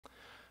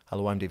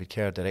Hello, I'm David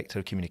Kerr, Director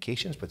of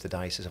Communications with the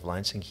Diocese of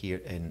Lansing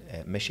here in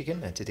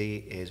Michigan, and today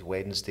is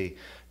Wednesday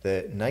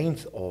the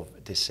 9th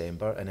of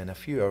December, and in a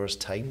few hours'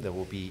 time there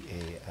will be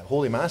a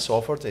Holy Mass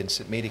offered in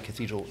Saint Mary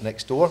Cathedral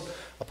next door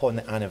upon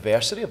the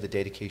anniversary of the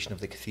dedication of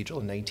the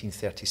cathedral in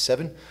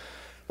 1937.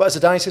 But as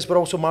a diocese, we're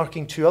also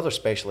marking two other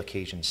special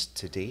occasions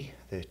today: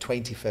 the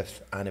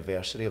 25th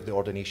anniversary of the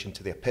ordination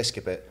to the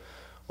episcopate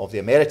of the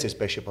emeritus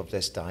bishop of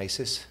this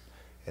diocese,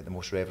 the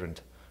Most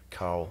Reverend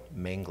Carl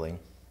Mengeling,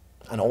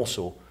 and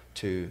also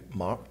to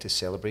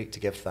celebrate, to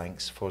give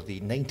thanks for the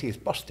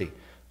 90th birthday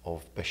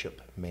of Bishop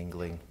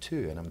Mengeling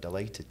too. And I'm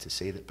delighted to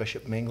say that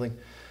Bishop Mengeling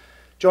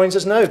joins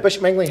us now.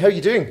 Bishop Mengeling, how are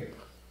you doing?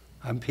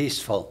 I'm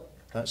peaceful.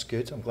 That's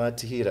good. I'm glad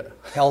to hear it.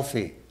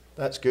 Healthy.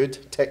 That's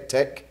good. Tick,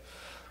 tick.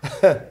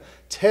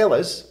 Tell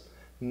us,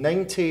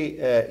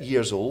 90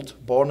 years old,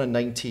 born in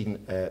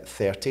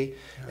 1930,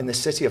 in the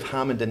city of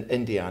Hammond in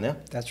Indiana.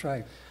 That's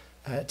right.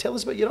 Tell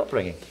us about your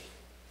upbringing.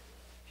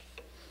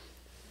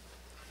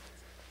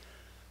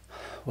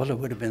 Well, it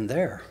would have been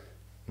there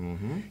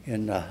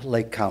in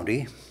Lake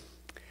County,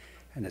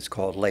 and it's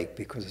called Lake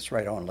because it's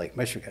right on Lake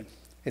Michigan.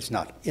 It's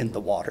not in the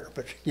water,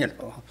 but, you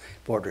know,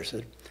 borders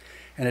it.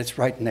 And it's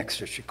right next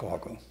to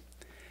Chicago.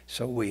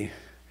 So we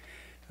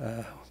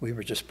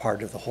were just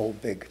part of the whole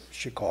big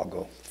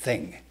Chicago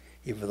thing,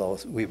 even though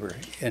we were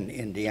in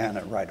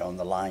Indiana right on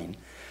the line.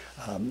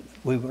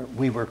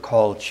 We were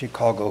called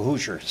Chicago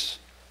Hoosiers.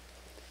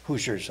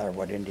 Hoosiers are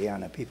what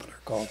Indiana people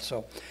are called.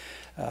 So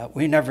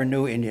we never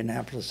knew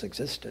Indianapolis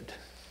existed.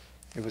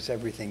 It was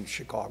everything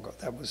Chicago.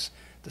 That was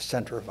the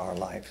center of our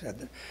life.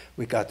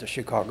 We got the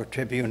Chicago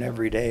Tribune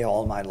every day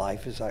all my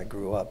life as I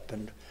grew up.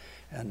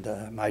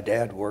 And my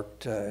dad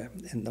worked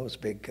in those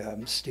big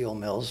steel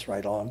mills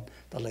right on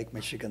the Lake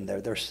Michigan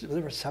there. There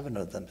were 7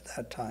 of them at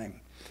that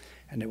time.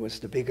 And it was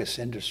the biggest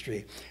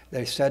industry.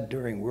 They said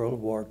during World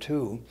War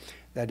II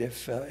that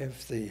if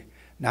the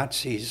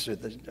Nazis or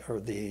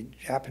the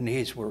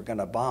Japanese were going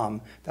to bomb,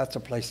 that's the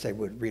place they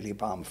would really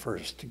bomb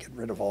first to get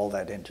rid of all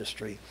that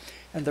industry.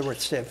 And there were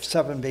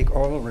 7 big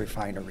oil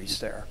refineries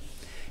there.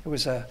 It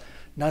was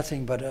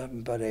nothing but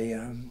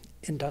a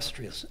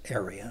industrial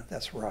area.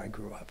 That's where I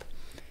grew up.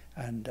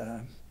 And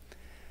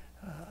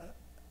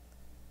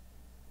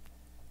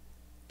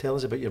tell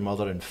us about your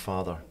mother and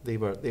father. They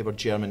were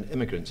German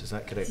immigrants, is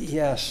that correct?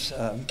 Yes.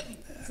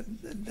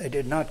 They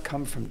did not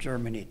come from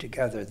Germany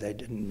together. They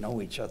didn't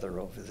know each other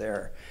over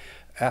there.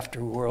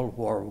 After World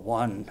War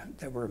I,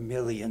 there were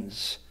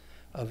millions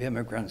of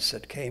immigrants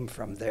that came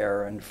from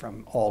there and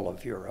from all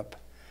of Europe,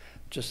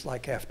 just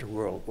like after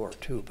World War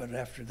II. But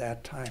after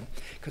that time,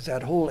 because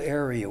that whole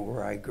area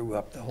where I grew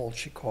up, the whole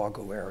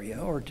Chicago area,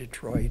 or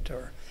Detroit,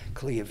 or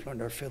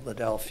Cleveland, or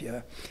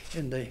Philadelphia,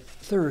 in the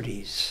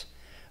 30s,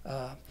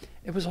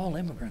 it was all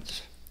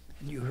immigrants.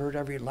 And you heard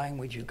every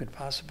language you could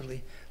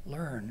possibly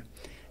learn.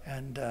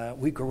 And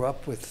we grew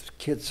up with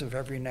kids of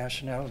every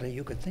nationality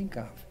you could think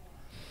of.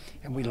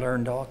 And we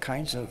learned all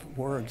kinds of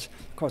words.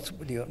 Of course,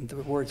 the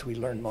words we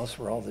learned most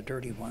were all the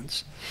dirty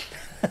ones.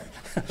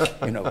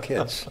 You know,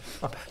 kids.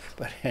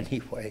 But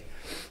anyway,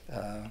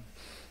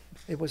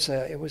 it was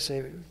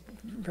a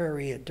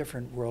very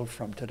different world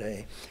from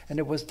today. And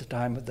it was the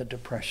time of the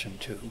Depression,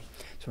 too.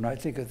 So when I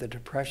think of the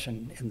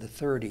Depression in the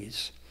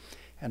 30s,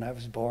 and I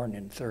was born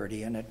in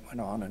 30, and it went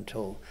on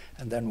until,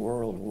 and then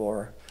World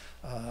War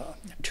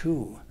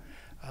II.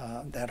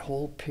 That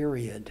whole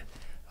period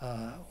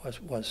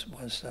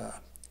was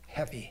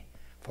heavy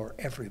for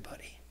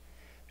everybody,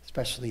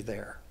 especially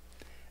there,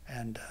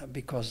 and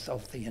because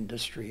of the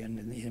industry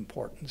and the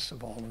importance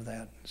of all of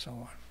that and so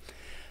on.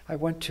 I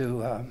went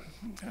to,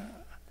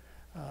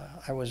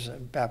 I was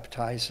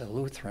baptized a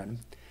Lutheran.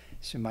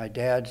 So my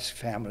dad's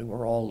family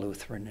were all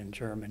Lutheran in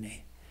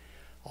Germany.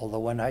 Although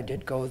when I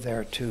did go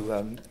there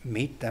to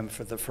meet them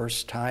for the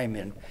first time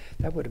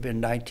that would have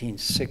been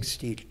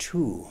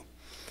 1962,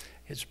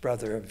 his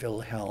brother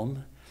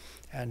Wilhelm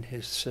and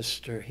his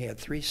sister, he had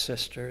 3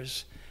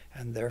 sisters,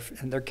 and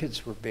their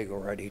kids were big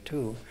already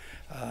too.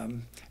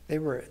 They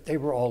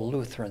were all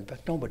Lutheran,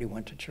 but nobody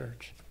went to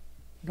church.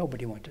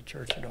 Nobody went to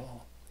church at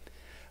all.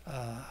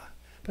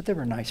 But they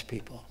were nice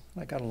people.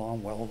 I got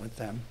along well with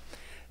them.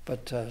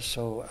 But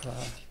so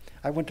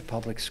I went to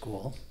public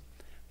school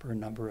for a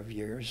number of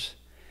years.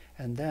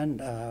 And then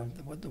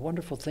the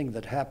wonderful thing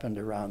that happened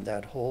around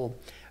that whole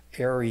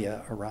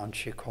area around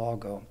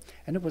Chicago,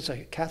 and it was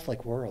a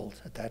Catholic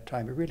world at that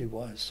time, it really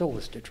was. So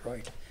was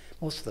Detroit.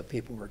 Most of the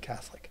people were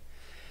Catholic.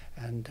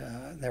 And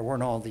there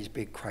weren't all these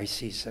big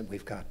crises that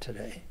we've got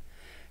today.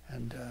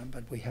 And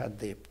but we had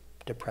the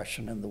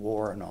Depression and the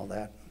war and all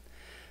that.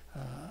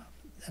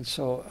 And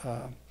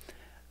so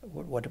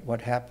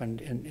what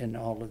happened in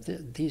all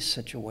of these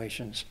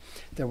situations,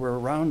 there were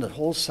around the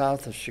whole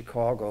south of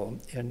Chicago,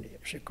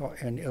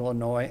 in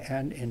Illinois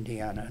and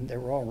Indiana, and they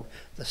were all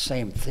the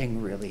same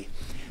thing really.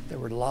 There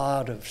were a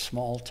lot of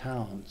small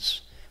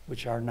towns,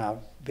 which are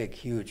now big,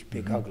 huge,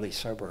 big, ugly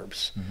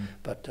suburbs.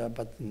 But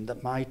in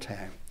my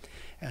time,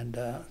 and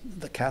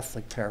the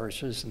Catholic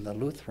parishes and the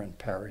Lutheran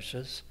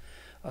parishes,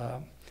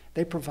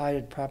 They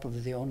provided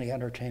probably the only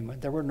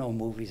entertainment. There were no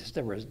movies.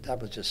 That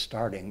was just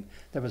starting.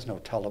 There was no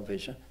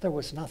television. There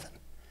was nothing.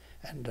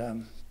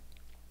 And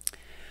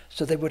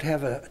so they would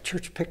have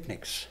church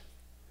picnics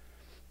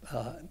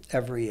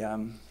every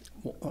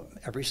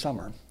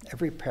summer.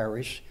 Every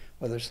parish,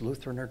 whether it's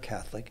Lutheran or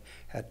Catholic,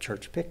 had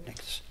church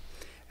picnics.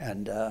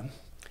 And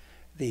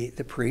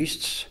the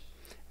priests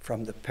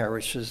from the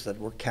parishes that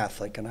were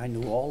Catholic, and I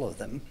knew all of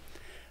them,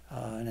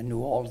 and I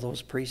knew all of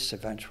those priests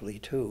eventually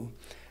too,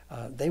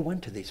 they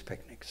went to these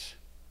picnics.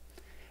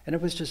 And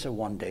it was just a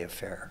one-day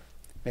affair,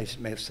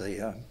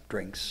 mostly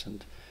drinks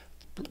and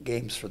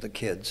games for the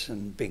kids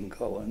and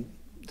bingo and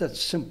the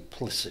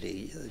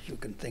simplicity that you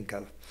can think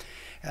of.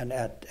 And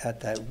at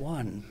that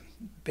one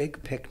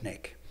big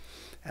picnic,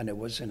 and it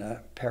was in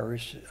a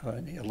parish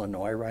in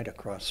Illinois, right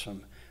across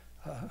from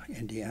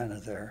Indiana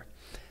there,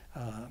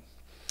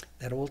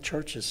 that old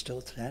church is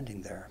still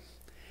standing there.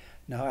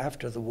 Now,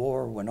 after the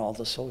war, when all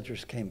the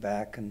soldiers came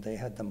back and they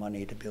had the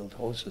money to build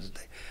houses,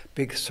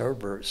 big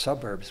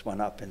suburbs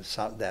went up in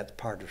that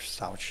part of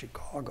South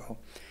Chicago.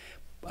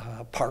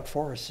 Park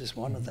Forest is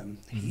one of them,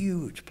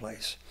 huge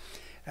place.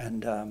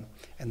 And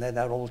then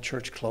that old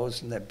church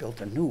closed and they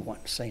built a new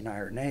one, St.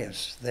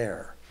 Irenaeus,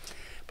 there.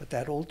 But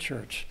that old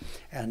church,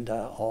 and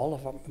all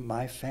of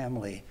my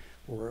family,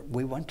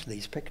 we went to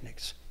these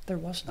picnics. There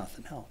was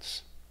nothing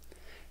else.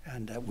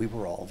 And we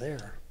were all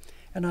there.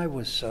 And I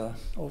was,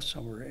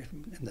 somewhere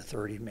in the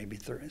 30s, maybe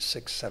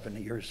 36,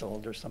 70 years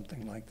old or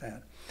something like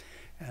that.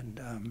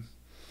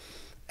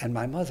 And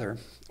my mother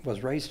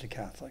was raised a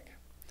Catholic.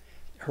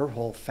 Her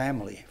whole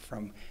family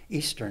from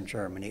Eastern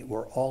Germany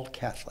were all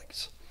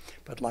Catholics.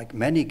 But like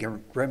many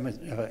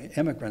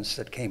immigrants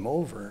that came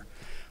over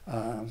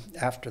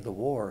after the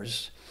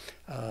wars,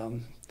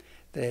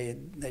 they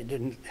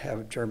didn't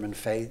have German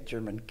faith,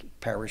 German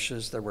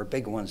parishes. There were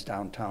big ones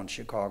downtown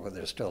Chicago,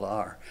 there still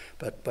are.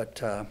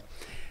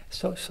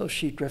 So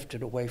she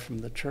drifted away from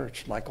the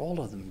church like all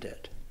of them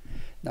did.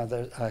 Now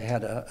I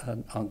had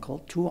an uncle,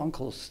 two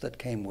uncles that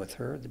came with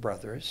her, the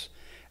brothers,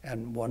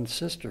 and one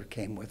sister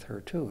came with her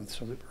too.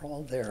 So they were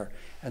all there,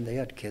 and they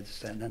had kids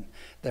then. And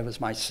there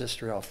was my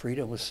sister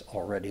Elfrida was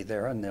already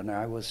there, and then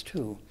I was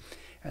too.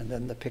 And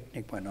then the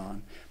picnic went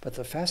on. But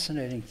the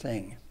fascinating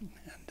thing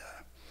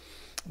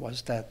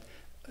was that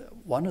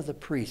one of the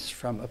priests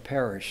from a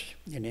parish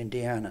in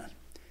Indiana,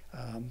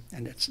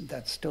 and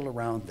that's still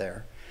around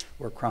there,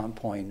 where Crown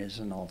Point is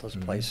and all those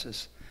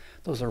places.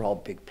 Those are all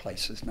big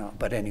places now.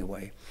 But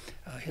anyway,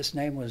 his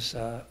name was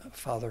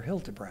Father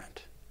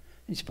Hildebrandt.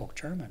 He spoke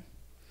German.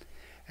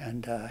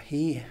 And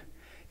he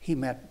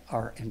met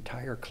our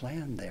entire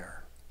clan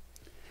there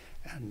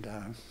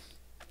and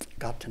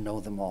got to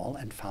know them all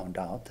and found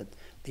out that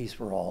these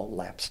were all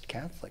lapsed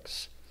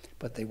Catholics,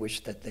 but they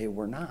wished that they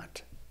were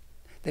not.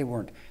 They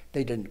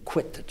didn't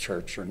quit the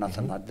church or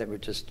nothing. They were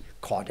just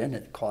caught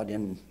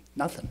in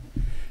nothing.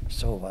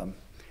 So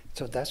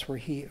that's where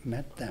he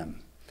met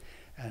them.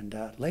 And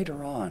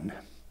later on,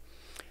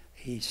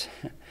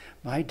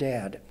 my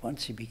dad,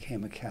 once he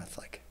became a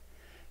Catholic,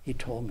 he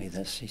told me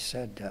this. He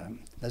said,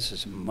 this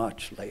is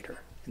much later,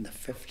 in the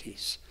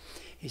 50s.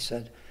 He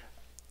said,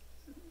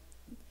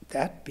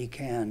 that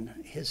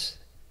began his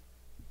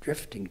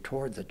drifting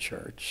toward the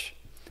church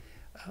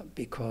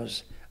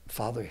because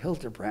Father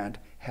Hildebrandt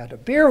had a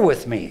beer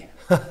with me.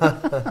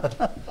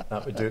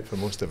 That would do it for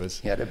most of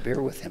us. He had a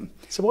beer with him.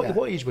 So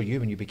what age were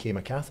you when you became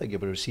a Catholic? You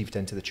were received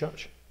into the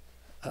church?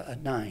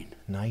 9.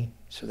 9.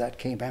 So that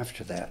came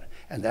after that.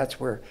 And that's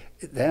where,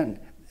 then,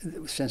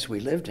 since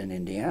we lived in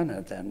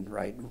Indiana then,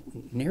 right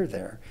near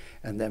there,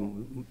 and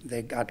then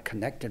they got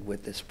connected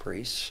with this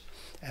priest,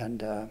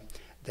 and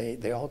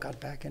they all got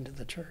back into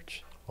the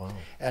church. Wow.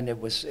 And it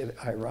was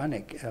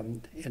ironic,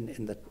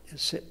 in the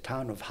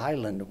town of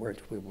Highland where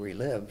we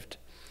lived,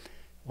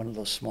 one of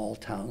those small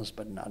towns,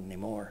 but not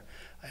anymore.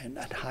 And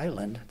at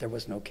Highland, there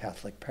was no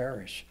Catholic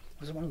parish.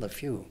 It was one of the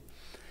few.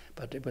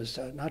 But it was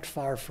not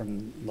far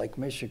from Lake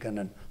Michigan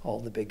and all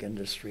the big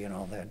industry and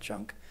all that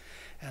junk.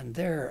 And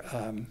there,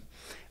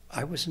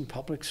 I was in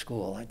public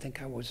school. I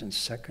think I was in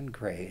 2nd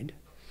grade.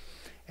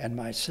 And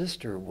my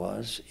sister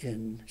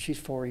she's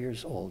 4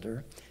 years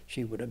older.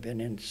 She would have been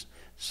in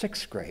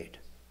 6th grade,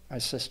 my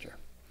sister.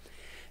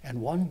 And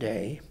one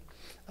day,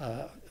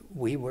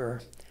 we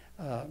were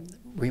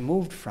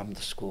removed from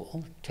the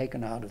school,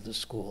 taken out of the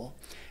school,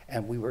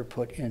 and we were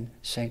put in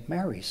St.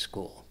 Mary's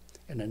School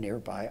in a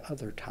nearby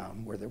other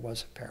town where there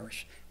was a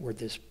parish, where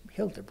this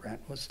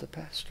Hildebrandt was the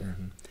pastor.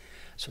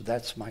 So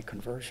that's my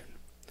conversion.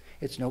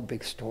 It's no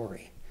big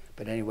story.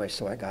 But anyway,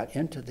 so I got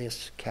into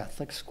this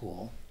Catholic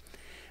school,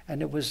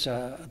 and it was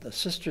the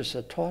sisters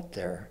that taught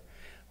there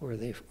were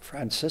the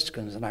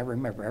Franciscans, and I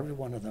remember every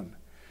one of them.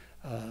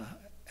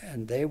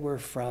 And they were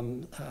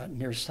from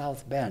near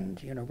South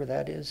Bend. You know where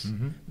that is?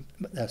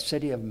 The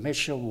city of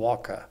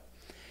Mishawaka,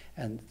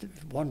 and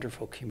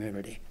wonderful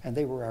community. And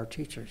they were our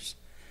teachers,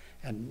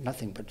 and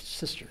nothing but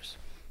sisters.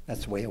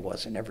 That's the way it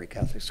was in every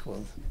Catholic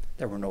school.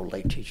 There were no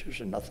lay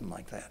teachers or nothing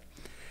like that.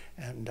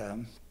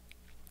 And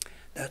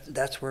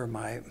that's where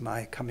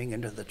my coming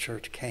into the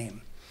church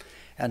came.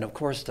 And of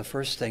course, the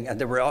first thing, and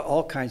there were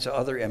all kinds of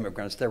other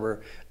immigrants. There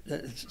were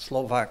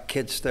Slovak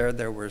kids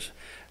there was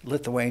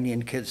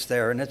Lithuanian kids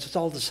there, and it's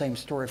all the same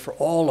story for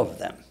all of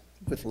them,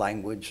 with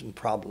language and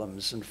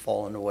problems and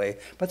falling away.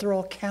 But they're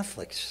all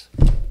Catholics.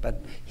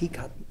 But he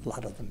got a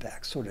lot of them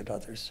back, so did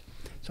others.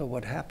 So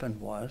what happened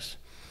was,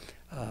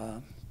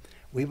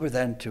 we were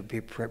then to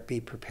be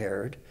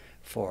prepared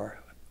for,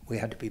 we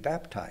had to be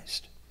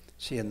baptized.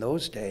 See, in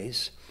those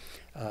days,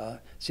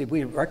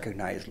 we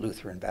recognize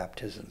Lutheran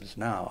baptisms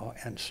now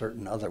and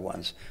certain other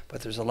ones,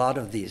 but there's a lot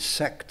of these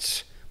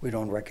sects we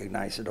don't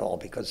recognize at all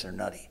because they're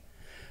nutty.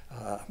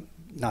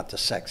 Not the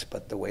sects,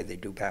 but the way they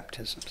do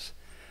baptisms.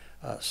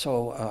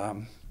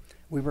 So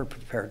we were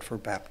prepared for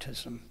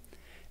baptism,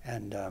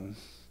 and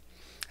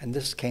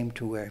this came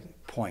to a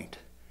point.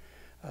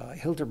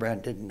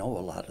 Hildebrand didn't know a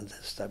lot of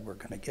this that we're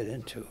going to get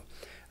into,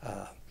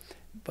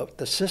 but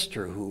the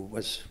sister who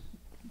was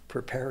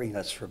preparing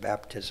us for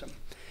baptism.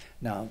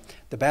 Now,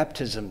 the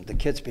baptism, the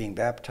kids being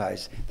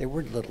baptized, they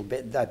were a little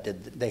bit,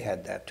 they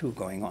had that too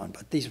going on,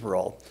 but these were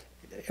all,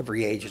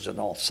 every ages and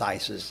all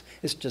sizes.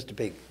 It's just a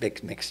big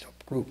mixed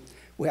up group.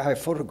 I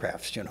have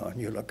photographs, you know, and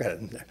you look at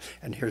it,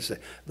 and here's the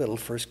little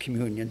first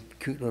communion,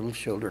 cute little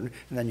children,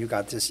 and then you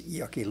got this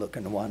yucky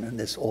looking one and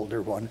this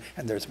older one,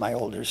 and there's my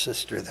older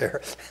sister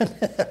there.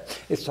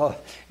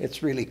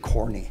 It's really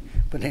corny,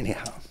 but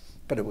anyhow,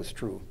 but it was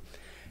true.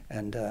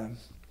 And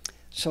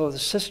so the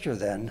sister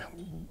then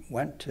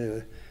went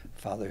to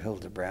Father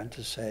Hildebrand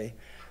to say,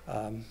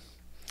 I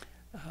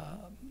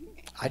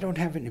don't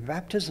have any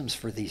baptisms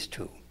for these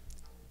two.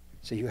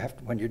 So you have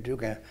to, when you're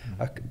doing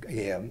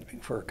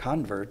for a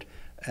convert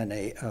and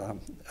a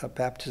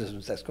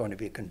baptism that's going to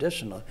be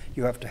conditional,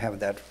 you have to have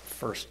that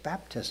first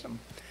baptism.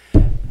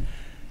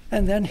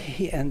 And then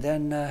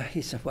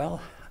he said,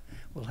 well,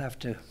 we'll have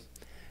to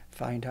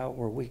find out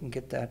where we can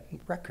get that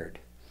record.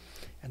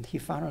 And he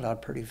found it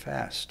out pretty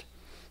fast.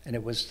 And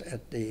it was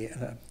at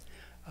the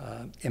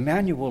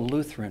Emmanuel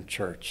Lutheran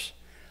Church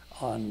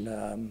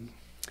on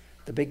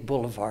the big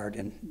boulevard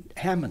in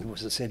Hammond.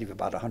 Was a city of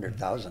about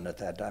 100,000 at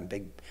that time,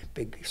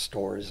 big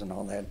stores and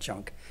all that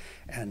junk.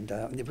 And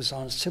it was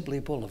on Sibley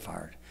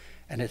Boulevard,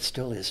 and it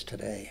still is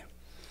today.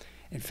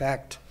 In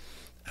fact,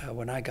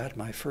 when I got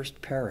my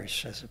first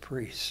parish as a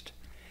priest,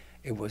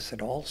 it was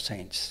at All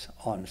Saints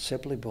on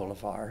Sibley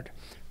Boulevard,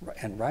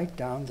 and right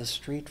down the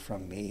street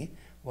from me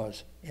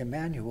was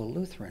Emmanuel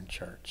Lutheran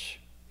Church.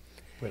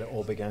 Where it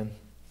all began?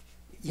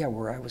 Yeah,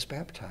 where I was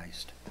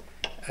baptized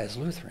as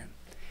Lutheran.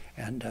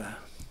 And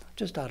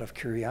just out of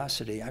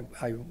curiosity,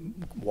 I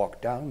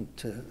walked down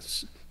to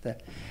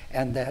that,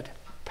 and that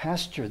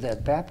pastor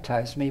that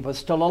baptized me was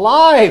still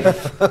alive.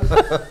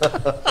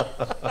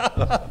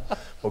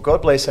 Well,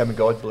 God bless him and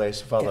God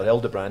bless Father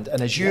Hildebrand.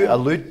 And as you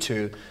allude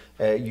to,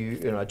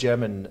 you know, a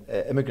German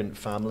immigrant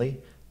family,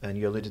 and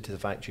you alluded to the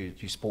fact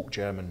you spoke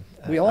German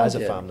as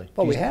a family.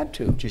 Well, we had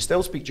to. Do you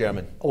still speak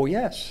German? Oh,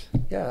 yes.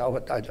 Yeah,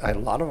 I had a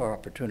lot of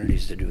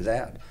opportunities to do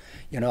that.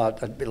 You know,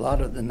 a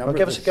lot of the number.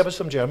 Well, give us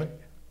some German.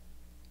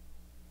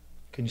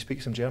 Can you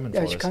speak some German for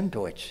us? Ja, ich kann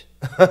Deutsch.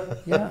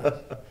 Yeah.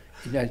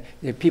 You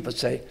know, people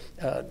say,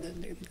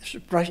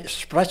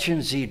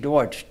 sprechen Sie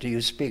Deutsch? Do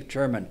you speak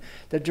German?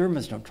 The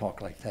Germans don't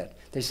talk like that.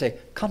 They say,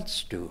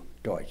 kannst du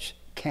Deutsch?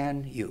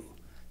 Can you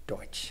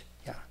Deutsch?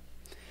 Ja.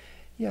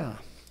 Ja.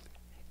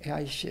 Ja,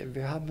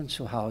 wir haben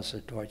zu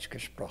Hause Deutsch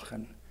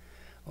gesprochen.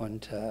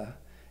 Und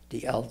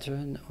die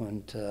Eltern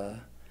und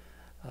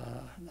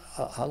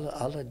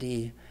alle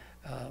die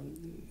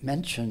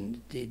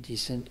Menschen, die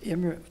sind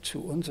immer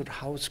zu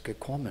unserem Haus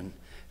gekommen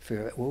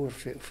für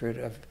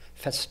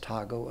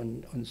Festtage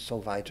und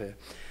so weiter.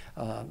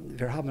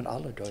 Wir haben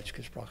alle Deutsch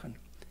gesprochen.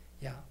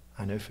 Ja.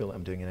 I now feel like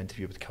I'm doing an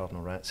interview with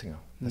Cardinal Ratzinger.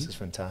 This is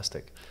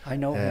fantastic. I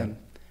know him.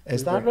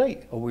 Is that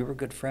right? Oh, we were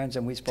good friends,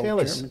 and we spoke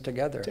German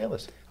together. Tell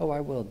us. Oh, I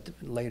will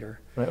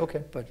later. Right,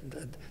 okay. But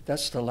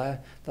that's the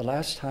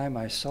last time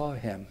I saw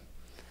him.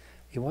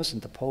 He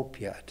wasn't the Pope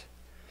yet.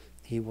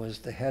 He was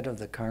the head of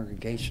the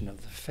Congregation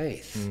of the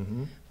Faith,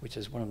 which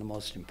is one of the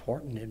most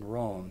important in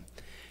Rome.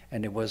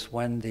 And it was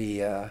when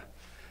the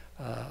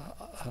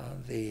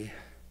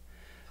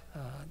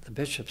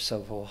bishops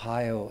of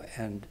Ohio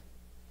and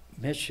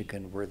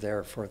Michigan were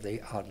there for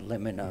the ad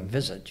limina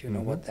visit. You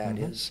know what that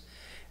is?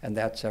 And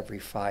that's every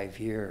 5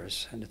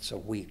 years, and it's a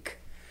week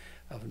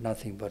of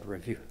nothing but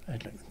review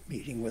and a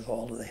meeting with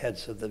all of the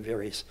heads of the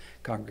various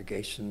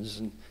congregations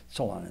and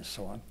so on and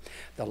so on.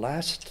 The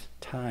last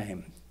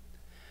time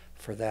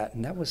for that,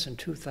 and that was in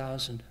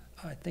 2000,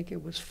 I think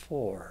it was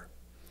 4.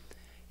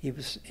 He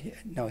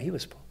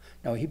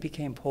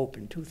became Pope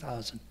in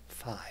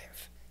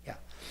 2005. Yeah,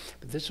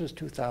 but this was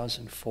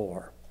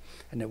 2004,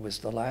 and it was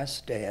the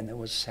last day, and it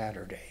was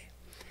Saturday.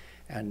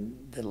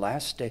 And the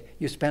last day,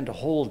 you spend a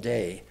whole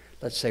day,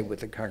 let's say with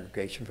the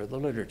Congregation for the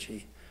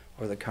Liturgy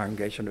or the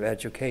Congregation of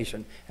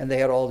Education, and they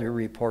had all their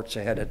reports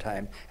ahead of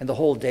time, and the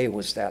whole day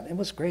was that. It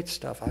was great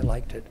stuff. I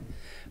liked it.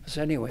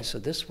 So anyway, so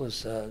this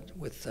was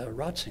with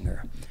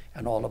Ratzinger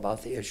and all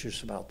about the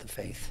issues about the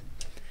faith,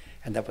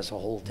 and that was a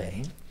whole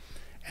day.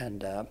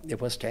 And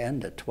it was to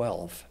end at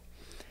 12.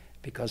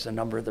 because a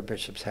number of the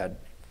bishops had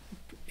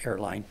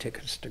airline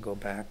tickets to go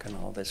back and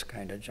all this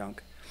kind of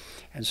junk.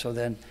 And so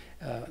then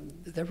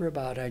there were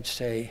about, I'd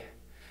say,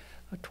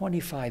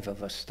 25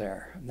 of us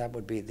there. And that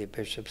would be the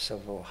bishops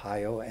of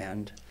Ohio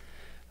and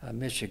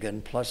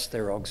Michigan, plus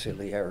their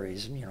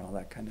auxiliaries and, you know,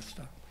 that kind of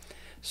stuff.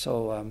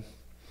 So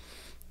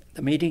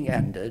the meeting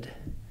ended,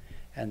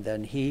 and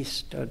then he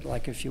stood,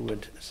 like if you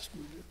would,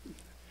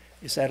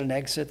 is that an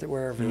exit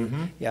wherever?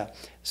 Mm-hmm. Yeah.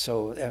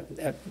 So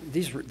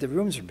the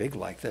rooms are big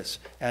like this,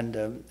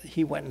 and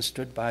he went and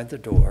stood by the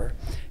door,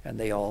 and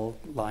they all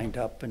lined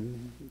up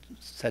and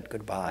said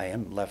goodbye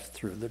and left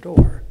through the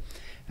door.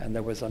 And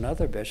there was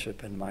another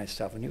bishop and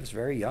myself, and he was a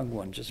very young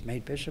one, just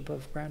made Bishop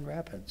of Grand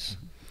Rapids,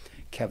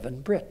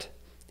 Kevin Britt.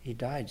 He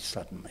died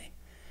suddenly.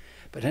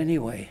 But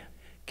anyway,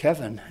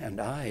 Kevin and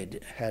I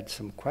had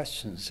some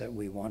questions that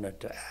we wanted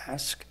to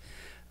ask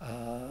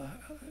the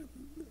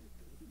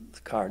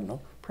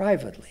cardinal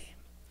privately.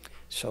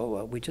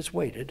 So we just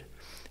waited,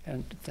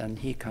 and then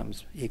he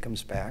comes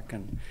back,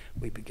 and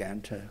we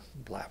began to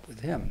blab with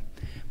him.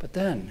 But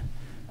then,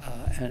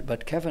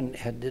 but Kevin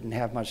didn't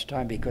have much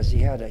time because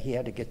he had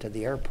to get to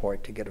the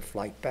airport to get a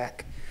flight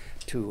back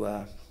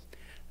to.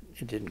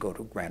 It didn't go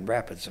to Grand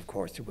Rapids, of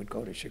course. It would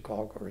go to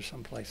Chicago or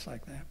someplace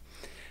like that.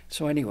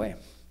 So anyway,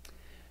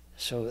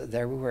 so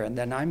there we were, and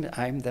then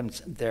I'm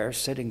there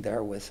sitting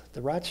there with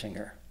the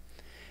Ratzinger,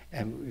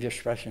 and wir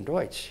sprechen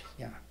Deutsch,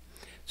 yeah.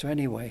 So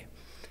anyway,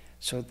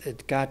 so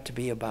it got to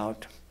be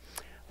about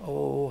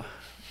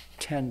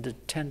 10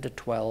 to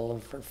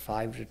 12 or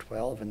 5 to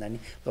 12, and then he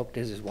looked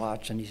at his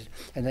watch, and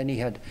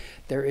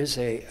there is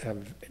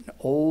an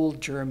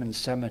old German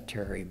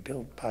cemetery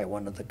built by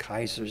one of the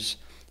Kaisers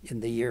in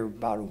the year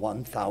about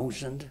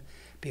 1000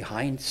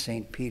 behind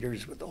St.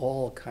 Peter's with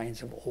all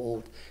kinds of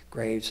old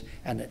graves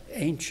and an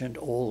ancient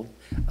old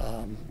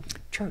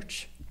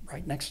church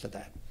right next to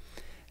that.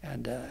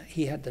 And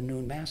he had the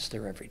noon mass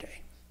there every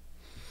day.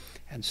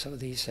 And so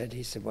he said,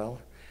 well,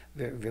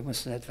 wir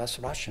müssen etwas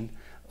raschen.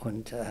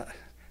 Und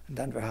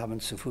dann wir haben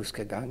zu Fuß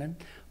gegangen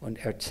und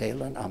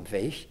erzählen am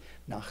Weg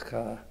nach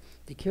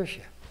die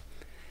Kirche.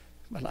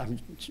 Well, I'm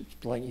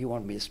like, you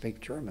want me to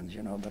speak German,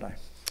 you know, but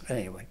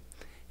anyway.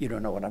 You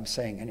don't know what I'm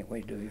saying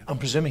anyway, do you? I'm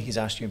presuming he's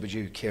asked you, would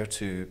you care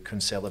to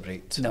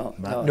concelebrate? No.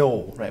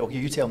 No, right, okay,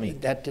 you tell me.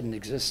 That didn't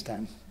exist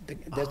then.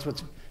 That's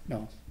what's,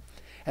 no.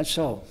 And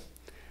so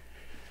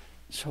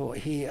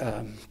he,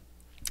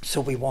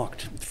 so we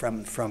walked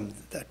from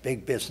that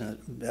big business,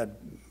 that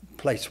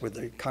place where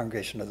the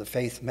Congregation of the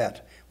Faith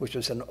met, which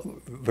was a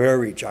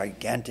very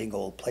gigantic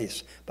old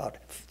place, about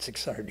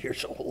 600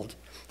 years old,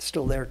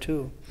 still there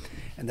too.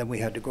 And then we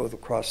had to go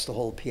across the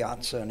whole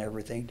piazza and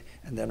everything,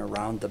 and then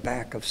around the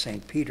back of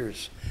St.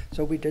 Peter's.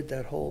 So we did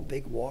that whole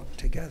big walk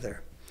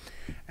together.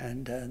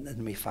 And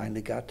then we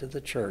finally got to the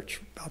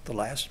church about the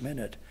last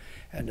minute.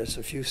 And just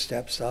a few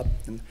steps up,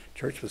 and the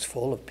church was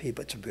full of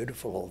people. It's a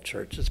beautiful old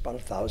church. It's about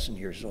 1,000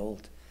 years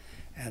old.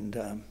 And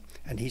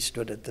he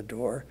stood at the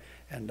door,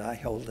 and I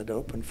held it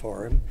open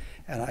for him.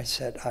 And I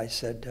said,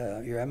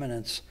 Your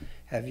Eminence,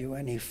 have you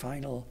any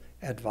final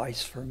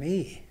advice for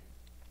me?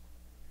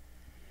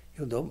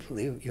 You're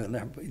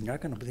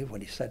not going to believe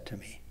what he said to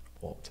me.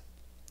 What?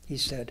 He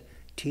said,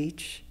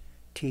 teach,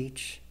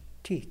 teach,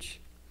 teach.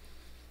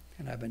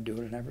 And I've been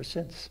doing it ever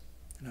since.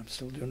 And I'm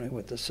still doing it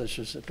with the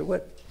Sisters at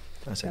DeWitt.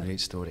 That's a great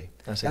story.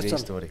 That's a great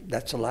story.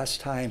 That's the last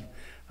time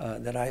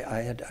that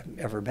I had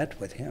ever met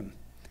with him.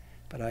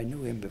 But I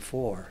knew him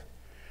before.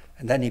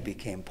 And then he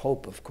became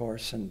Pope, of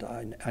course, and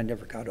I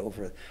never got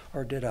over it.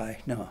 Or did I?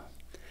 No.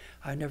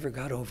 I never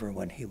got over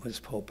when he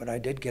was Pope, but I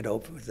did get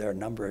over there a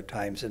number of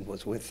times and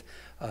was with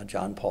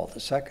John Paul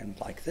II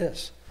like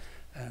this.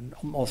 And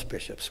most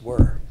bishops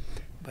were.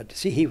 But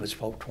see, he was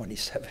Pope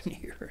 27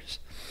 years.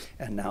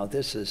 And now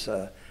this is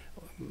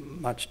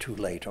much too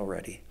late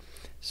already.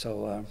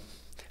 So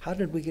how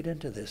did we get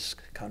into this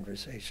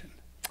conversation?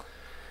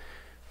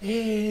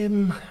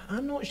 I'm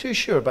not too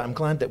sure, but I'm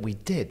glad that we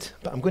did.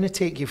 But I'm going to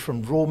take you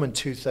from Rome in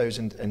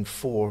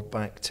 2004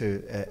 back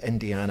to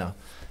Indiana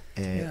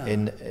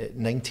in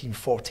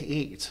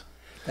 1948.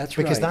 That's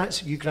because right.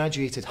 Because you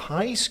graduated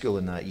high school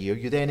in that year.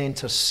 You then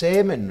enter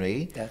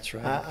seminary. That's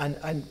right.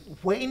 And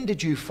when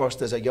did you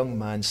first, as a young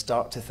man,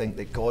 start to think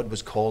that God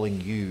was calling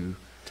you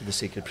to the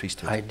sacred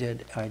priesthood? I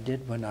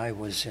did when I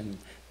was in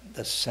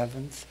the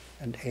 7th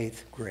and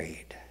 8th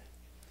grade.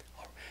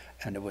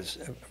 And it was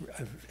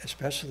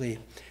especially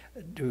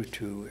due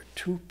to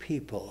two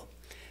people.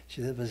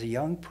 See, there was a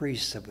young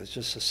priest that was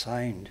just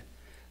assigned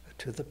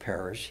to the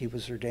parish. He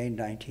was ordained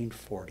in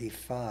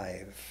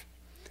 1945.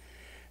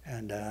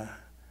 And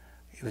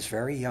he was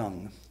very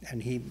young,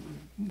 and he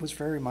was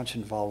very much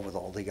involved with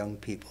all the young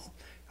people.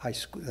 High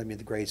school, the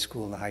grade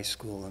school and the high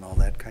school and all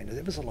that kind of.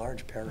 It was a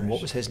large parish. And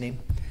what was his name?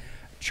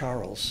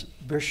 Charles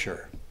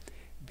Buscher.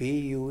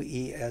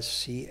 Buescher.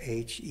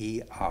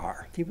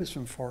 He was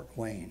from Fort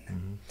Wayne.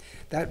 Mm-hmm.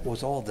 That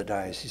was all the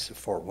Diocese of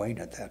Fort Wayne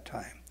at that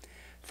time.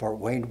 Fort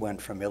Wayne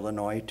went from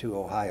Illinois to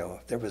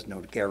Ohio. There was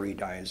no Gary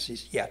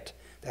Diocese yet.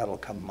 That'll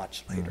come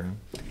much later.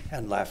 Mm-hmm.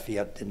 And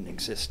Lafayette didn't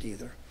exist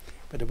either.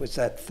 But it was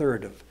that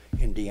third of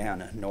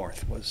Indiana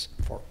north was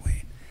Fort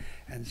Wayne.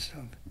 And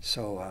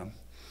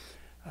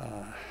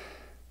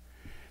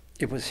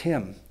it was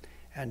him,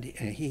 and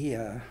he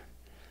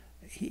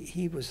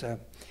was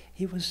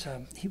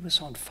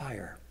on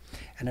fire,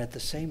 and at the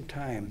same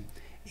time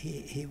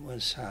he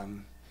was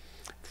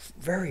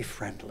very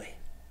friendly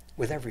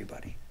with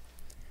everybody,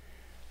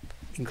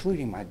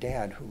 including my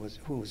dad, who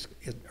was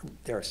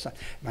their son.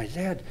 My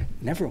dad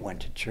never went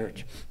to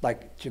church,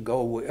 like to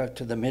go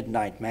to the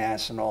midnight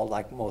mass and all,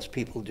 like most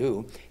people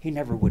do. He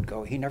never would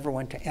go. He never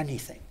went to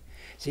anything.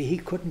 See, he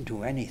couldn't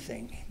do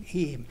anything.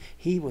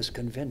 He was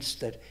convinced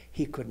that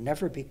he could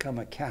never become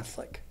a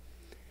Catholic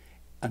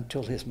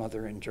until his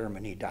mother in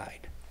Germany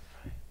died,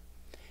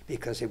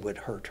 because it would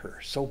hurt her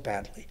so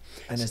badly.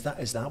 And is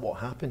that what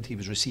happened? He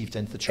was received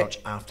into the church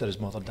after his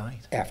mother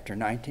died? After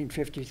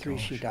 1953,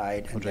 she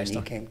died, and then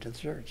he came to the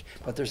church.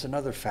 But there's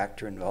another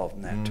factor involved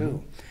in that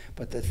too.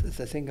 But the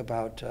thing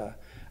about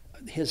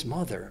his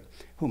mother,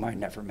 whom I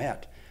never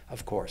met,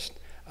 of course,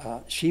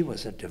 she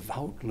was a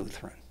devout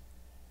Lutheran.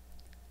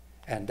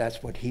 And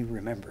that's what he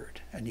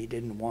remembered, and he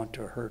didn't want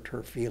to hurt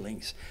her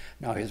feelings.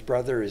 Now, his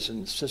brothers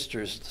and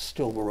sisters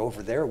still were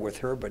over there with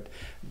her, but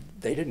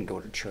they didn't go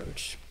to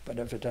church. But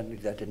evidently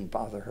that didn't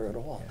bother her at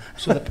all. Yeah.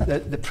 So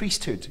the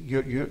priesthood,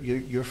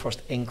 your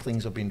first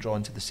inklings of being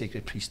drawn to the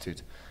sacred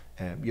priesthood,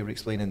 you were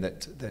explaining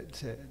that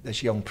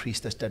this young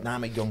priest, this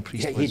dynamic young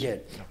priest, he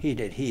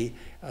did. He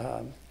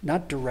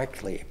not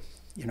directly,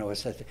 it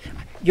said,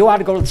 "You ought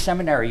to go to the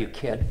seminary, you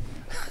kid."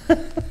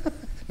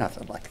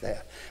 Nothing like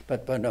that,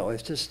 but no,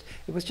 it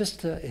was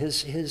just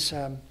his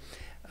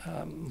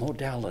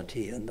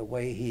modality and the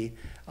way he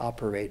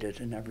operated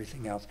and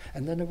everything else.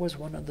 And then there was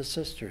one of the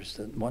sisters,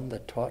 the one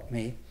that taught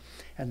me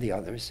and the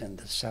others in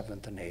the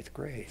 7th and 8th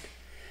grade.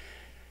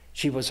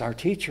 She was our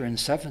teacher in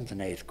 7th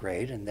and 8th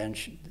grade, and then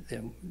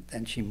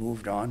she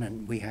moved on,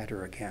 and we had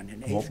her again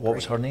in 8th grade. What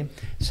was her name?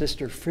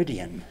 Sister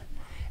Fridian,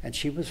 and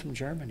she was from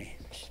Germany.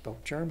 She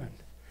spoke German.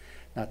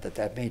 Not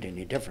that made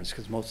any difference,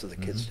 because most of the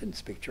kids didn't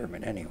speak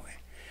German anyway.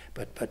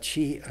 But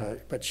she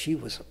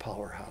was a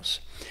powerhouse.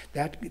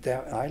 That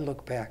I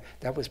look back,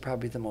 that was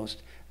probably the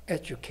most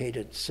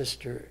educated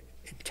sister,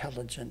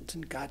 intelligent,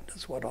 and God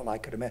knows what all I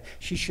could imagine.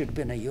 She should have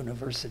been a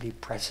university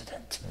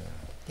president.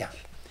 Yeah.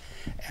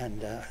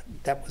 And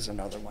that was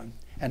another one.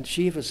 And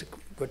she was a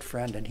good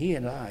friend, and he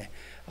and I,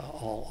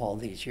 all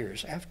these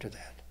years after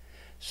that.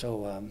 So.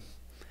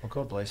 Well,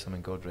 God bless them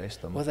and God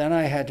rest them. Well, then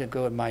I had to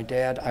go with my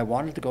dad. I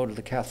wanted to go to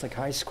the Catholic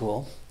high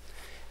school,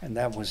 and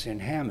that was in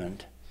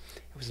Hammond.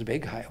 It was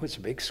a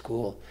big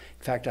school.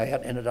 In fact, I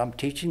had ended up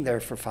teaching there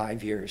for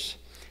 5 years.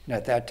 And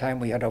at that time,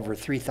 we had over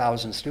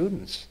 3,000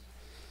 students.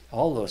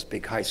 All those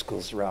big high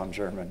schools around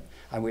Germany,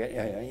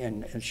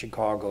 in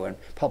Chicago and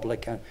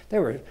public, and they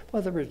were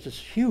just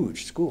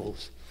huge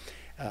schools.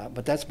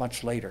 But that's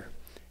much later.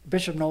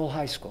 Bishop Noel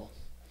High School,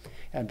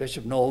 and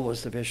Bishop Noel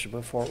was the Bishop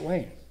of Fort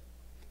Wayne,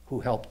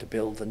 who helped to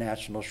build the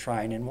National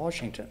Shrine in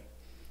Washington.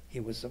 He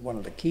was one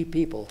of the key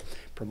people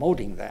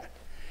promoting that,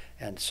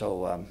 and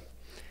so.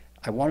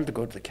 I wanted to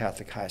go to the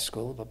Catholic high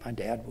school, but my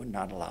dad would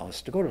not allow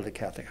us to go to the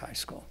Catholic high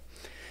school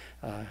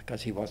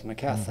because he wasn't a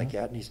Catholic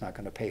yet, and he's not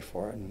going to pay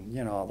for it,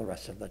 and all the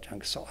rest of the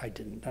junk. So I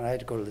didn't, and I had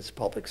to go to this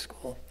public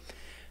school,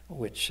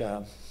 which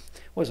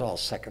was all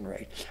second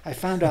rate. I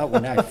found out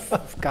when I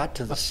got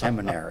to the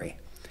seminary,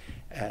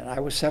 and I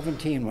was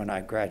 17 when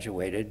I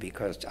graduated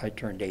because I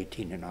turned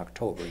 18 in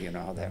October. You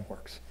know how that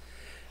works.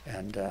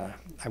 And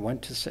I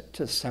went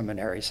to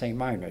seminary, St.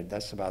 Mary.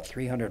 That's about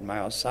 300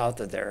 miles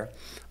south of there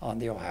on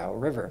the Ohio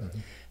River.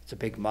 It's a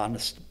big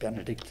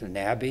Benedictine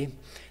abbey.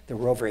 There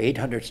were over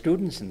 800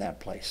 students in that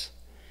place.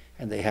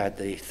 And they had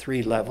the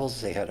 3 levels.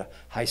 They had a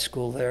high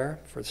school there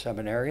for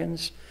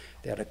seminarians.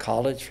 They had a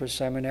college for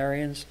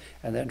seminarians.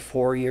 And then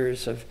 4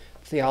 years of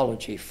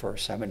theology for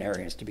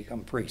seminarians to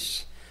become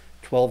priests.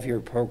 12-year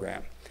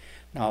program.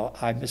 Now,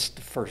 I missed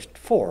the first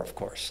 4, of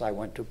course. I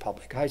went to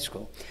public high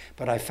school.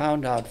 But I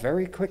found out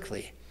very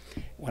quickly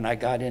when I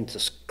got into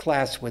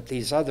class with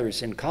these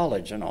others in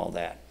college and all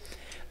that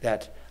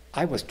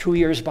I was 2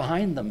 years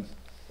behind them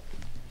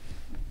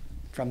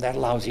from that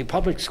lousy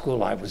public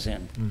school I was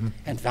in.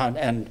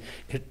 And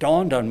it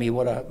dawned on me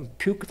what a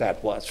puke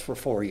that was for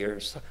 4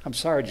 years. I'm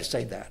sorry to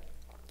say that.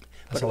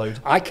 That's allowed.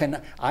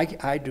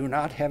 I do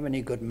not have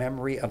any good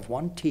memory of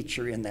one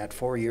teacher in that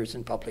 4 years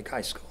in public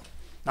high school.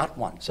 Not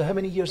one. So how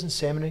many years in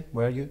seminary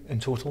were you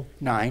in total?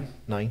 9.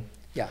 9.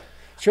 Yeah.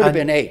 Should have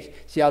been 8.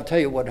 See, I'll tell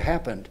you what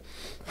happened.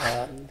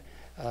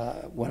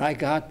 When I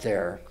got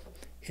there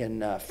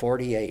in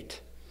 48,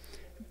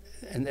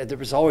 and there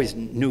was always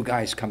new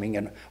guys coming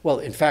in. Well,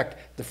 in fact,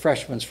 the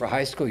freshmen for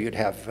high school, you'd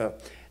have,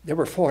 there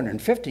were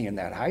 450 in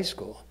that high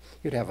school.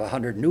 You'd have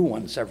 100 new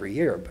ones every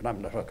year, but I'm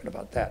not talking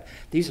about that.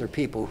 These are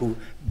people who've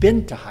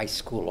been to high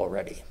school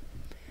already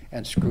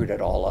and screwed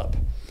it all up.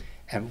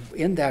 And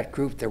in that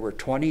group, there were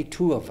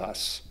 22 of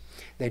us.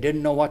 They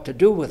didn't know what to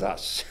do with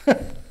us.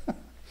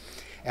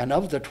 And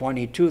of the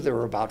 22, there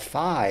were about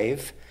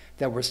 5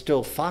 that were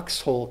still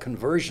foxhole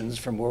conversions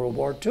from World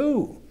War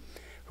II,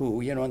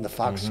 who, you know, in the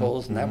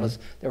foxholes, and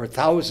there were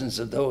thousands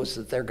of those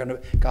that they're going to,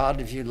 God,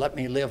 if you let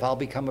me live, I'll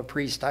become a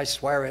priest, I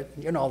swear it,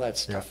 you know, all that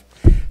stuff.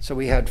 Yeah. So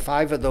we had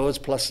 5 of those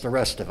plus the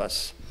rest of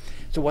us.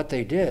 So what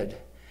they did,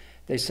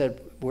 they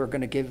said, we're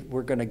going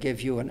to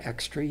give you an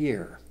extra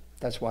year.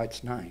 That's why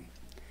it's 9.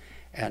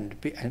 And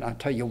I'll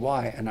tell you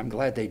why, and I'm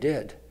glad they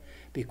did,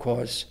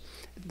 because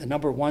the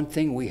number one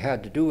thing we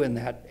had to do in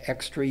that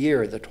extra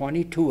year, the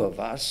 22 of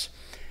us,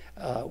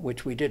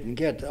 which we didn't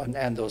get,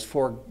 and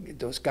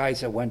those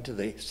guys that went to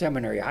the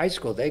seminary, high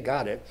school, they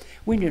got it.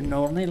 We didn't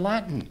know any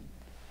Latin.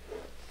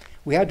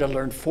 We had to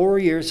learn 4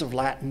 years of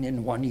Latin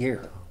in 1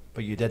 year.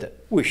 But you did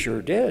it. We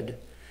sure did.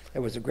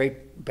 There was a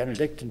great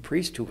Benedictine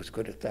priest who was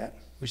good at that.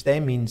 Which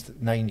then means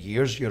that 9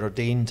 years. You're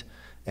ordained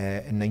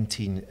in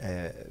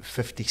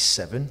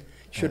 1957.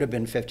 Should have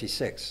been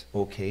 56.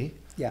 Okay.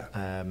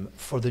 Yeah.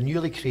 For the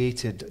newly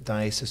created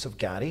Diocese of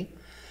Gary,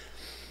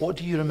 what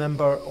do you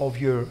remember of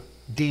your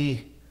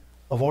day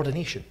of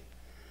ordination?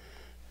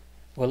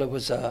 Well, it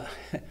was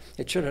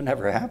it should have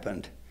never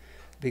happened,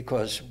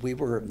 because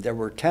there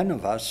were 10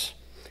 of us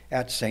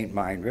at St.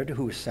 Meinrad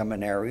who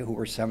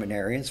were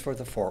seminarians for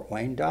the Fort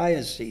Wayne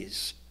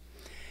Diocese.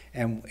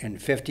 And in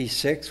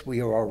 56,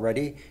 we were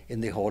already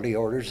in the Holy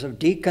Orders of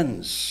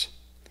Deacons,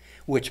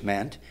 which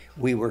meant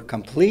we were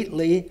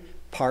completely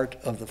part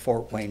of the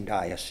Fort Wayne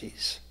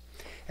Diocese.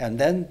 And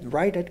then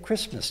right at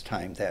Christmas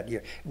time that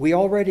year, we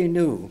already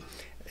knew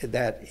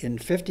that in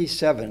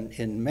 57,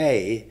 in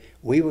May,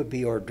 we would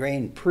be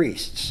ordained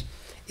priests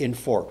in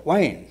Fort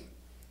Wayne,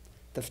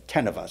 the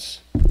 10 of us.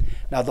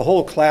 Now, the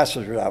whole class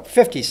was about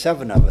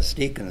 57 of us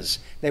deacons.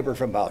 They were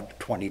from about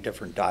 20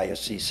 different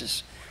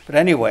dioceses. But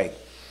anyway,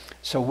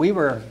 so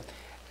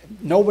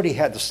nobody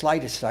had the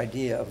slightest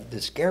idea of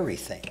this Gary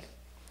thing.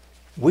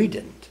 We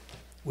didn't.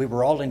 We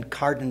were all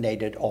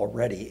incarnated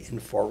already in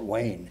Fort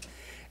Wayne.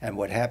 And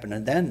what happened,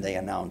 and then they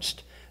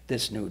announced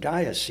this new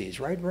diocese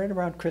right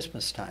around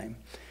Christmas time.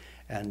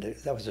 And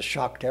that was a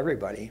shock to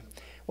everybody.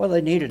 Well,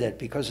 they needed it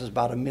because there's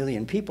about 1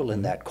 million people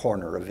in that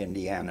corner of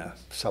Indiana,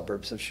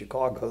 suburbs of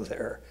Chicago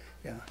there.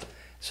 Yeah.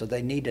 So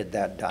they needed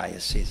that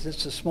diocese.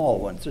 It's a small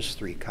one. There's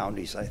 3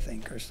 counties, I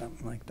think, or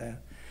something like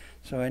that.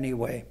 So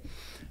anyway,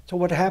 so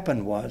what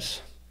happened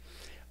was,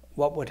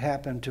 what would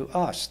happen to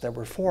us? There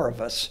were 4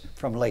 of us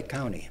from Lake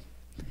County.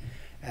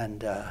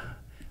 And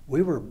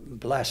we were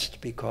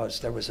blessed because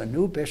there was a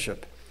new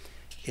bishop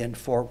in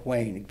Fort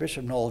Wayne.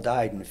 Bishop Knoll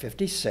died in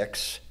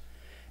 56.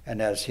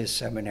 And as his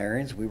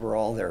seminarians, we were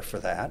all there for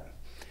that.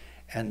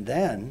 And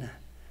then,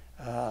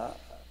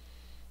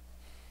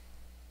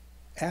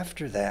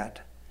 after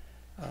that,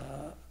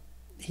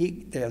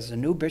 there's a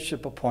new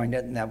bishop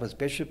appointed, and that was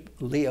Bishop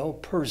Leo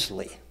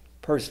Pursley,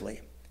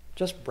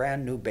 just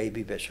brand new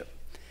baby bishop.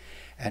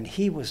 And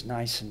he was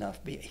nice enough.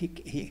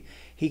 He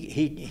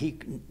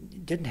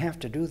didn't have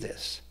to do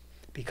this,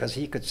 because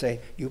he could say,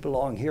 you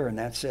belong here and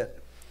that's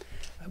it,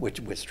 which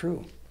was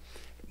true.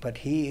 But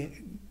he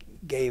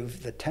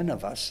gave the 10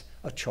 of us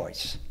a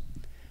choice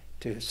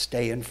to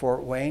stay in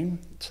Fort Wayne,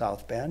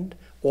 South Bend,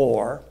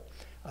 or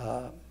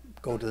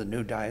go to the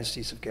new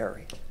Diocese of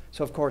Gary.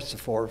 So of course the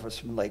 4 of us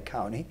from Lake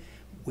County,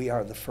 we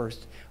were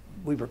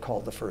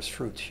called the first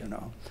fruits, you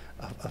know,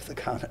 of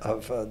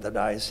the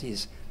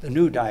diocese, the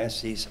new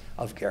Diocese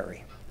of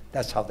Gary.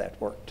 That's how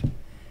that worked. And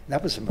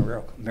that was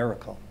a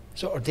miracle.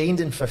 So ordained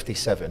in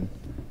 57,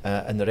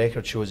 and the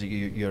record shows that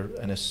you're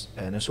an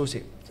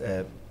associate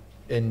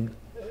in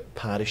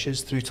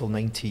parishes through till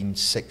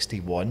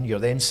 1961. You're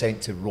then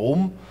sent to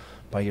Rome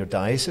by your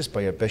diocese,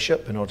 by your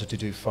bishop, in order to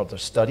do further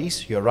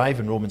studies. You arrive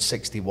in Rome in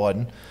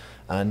 61,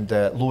 and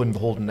lo and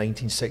behold, in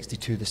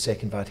 1962, the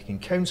Second Vatican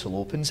Council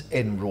opens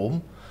in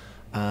Rome,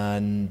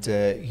 and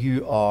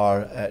you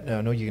are, now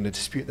I know you're going to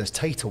dispute this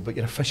title, but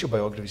your official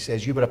biography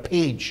says you were a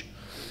page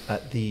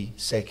at the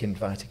Second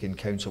Vatican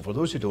Council. For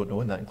those who don't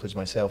know, and that includes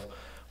myself,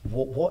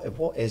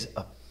 what is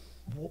a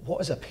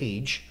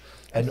page?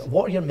 And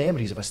what are your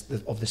memories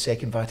of the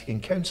Second Vatican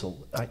Council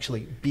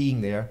actually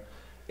being there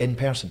in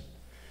person?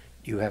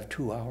 You have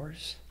 2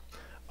 hours?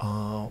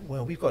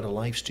 Well, we've got to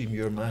live stream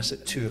your Mass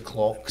at 2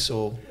 o'clock,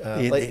 so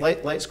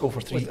let's go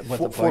for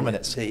 4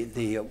 minutes.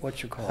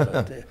 What you call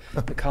it,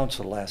 the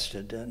council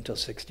lasted until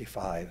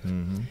 65.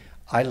 Mm-hmm.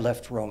 I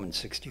left Rome in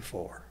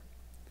 64.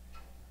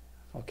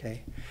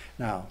 Okay?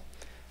 Now,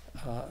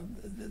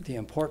 the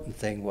important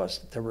thing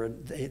was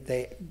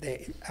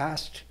they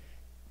asked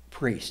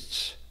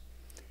priests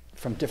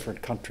from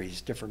different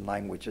countries, different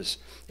languages,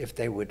 if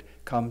they would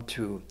come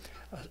to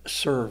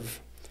serve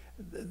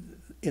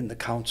in the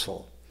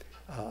council,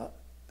 how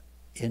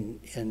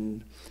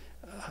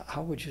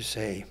would you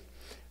say,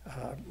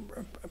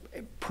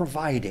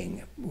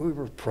 providing. We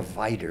were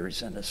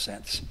providers in a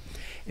sense.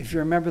 If you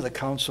remember, the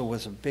council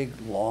was a big,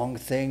 long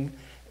thing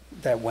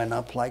that went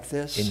up like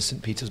this. In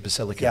St. Peter's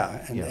Basilica.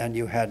 Yeah, and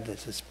you had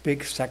this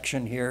big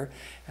section here,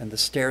 and the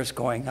stairs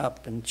going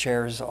up, and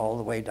chairs all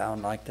the way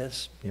down like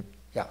this. Yep.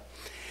 Yeah.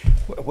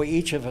 We,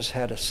 each of us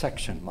had a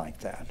section like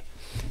that.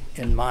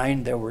 In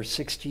mine, there were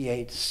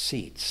 68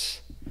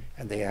 seats,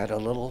 and they had a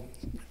little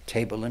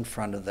table in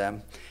front of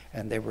them,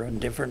 and they were in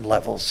different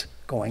levels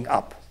going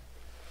up.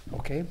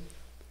 Okay?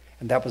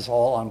 And that was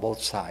all on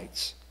both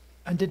sides.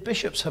 And did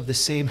bishops have the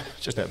same,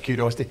 just out of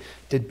curiosity,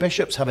 did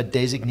bishops have a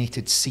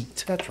designated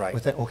seat? That's right.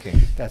 With it? Okay.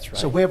 That's right.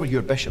 So where were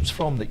your bishops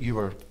from that you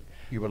were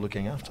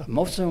looking after?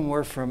 Most of them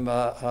were from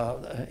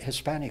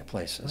Hispanic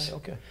places. Right,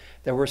 okay.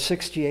 There were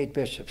 68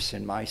 bishops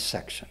in my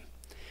section,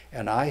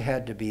 and I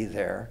had to be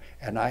there,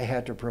 and I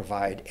had to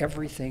provide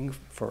everything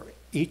for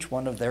each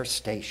one of their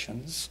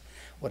stations,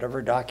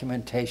 whatever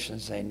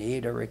documentations they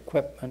need or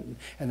equipment,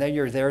 and then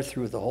you're there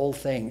through the whole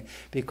thing,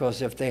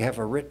 because if they have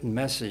a written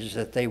message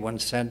that they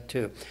want sent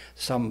to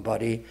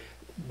somebody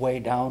way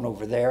down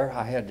over there,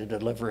 I had to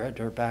deliver it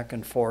or back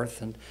and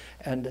forth and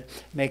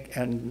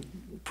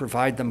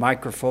provide the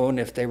microphone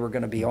if they were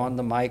going to be on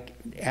the mic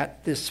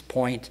at this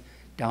point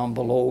down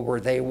below where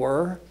they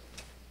were.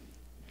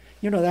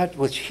 You know, that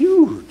was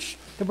huge.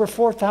 There were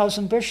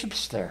 4,000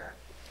 bishops there.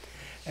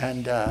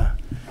 And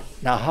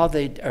now how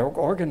they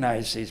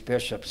organized these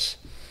bishops,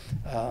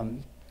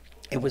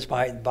 it was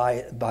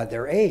by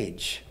their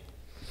age.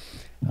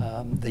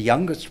 The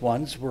youngest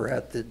ones were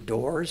at the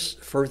doors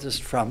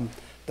furthest from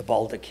the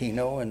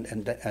baldacchino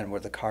and where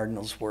the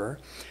cardinals were.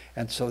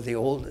 And so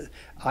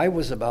I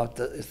was about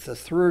the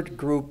third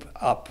group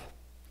up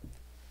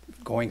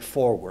going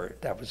forward.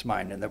 That was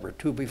mine, and there were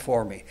two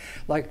before me.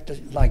 Like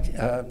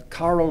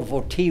Karol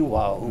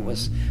Wojtyła, who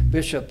was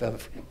Bishop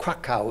of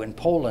Krakow in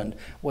Poland,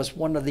 was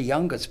one of the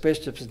youngest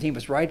bishops, and he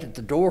was right at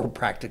the door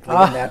practically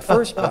in that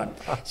first one.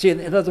 See,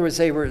 in other words,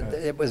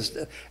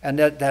 and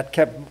that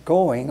kept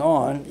going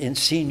on in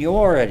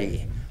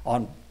seniority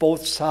on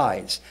both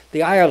sides.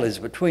 The aisle is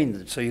between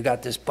them, so you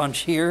got this bunch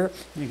here,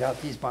 and you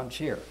got these bunch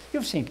here.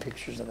 You've seen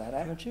pictures of that,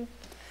 haven't you?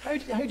 How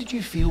did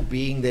you feel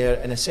being there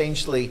and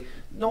essentially,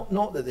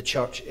 not that the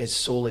church is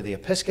solely the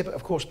episcopate,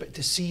 of course, but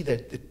to see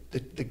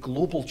the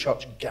global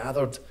church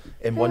gathered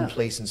in one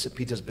place in St.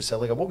 Peter's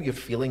Basilica? What were your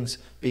feelings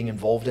being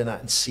involved in that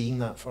and seeing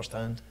that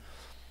firsthand?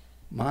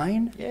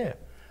 Mine? Yeah.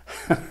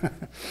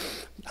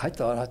 I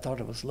thought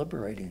it was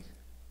liberating.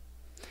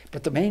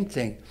 But the main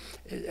thing,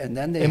 and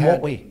then they in had,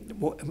 what way?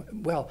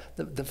 Well,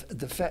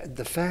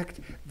 the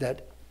fact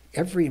that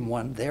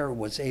everyone there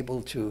was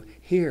able to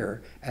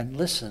hear and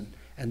listen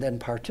and then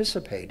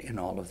participate in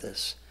all of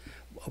this,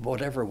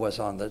 whatever was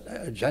on the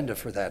agenda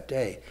for that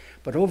day.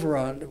 But over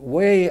on,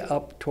 way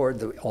up toward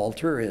the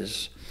altar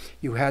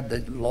you had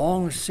the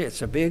long,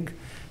 it's a big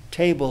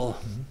table,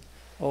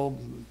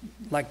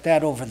 like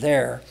that over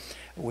there,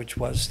 which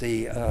was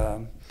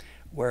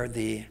where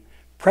the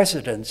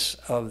presidents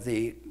of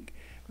the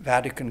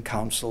Vatican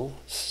Council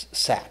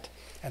sat.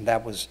 And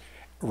that was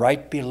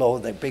right below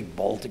the big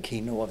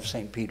baldacchino of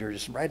St.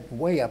 Peter's, right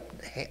way up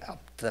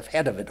the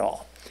head of it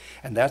all.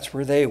 And that's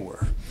where they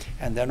were.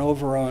 And then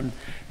over on,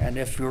 and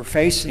if you were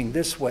facing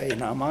this way,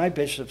 now my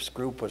bishop's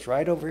group was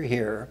right over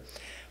here,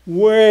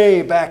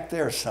 way back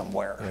there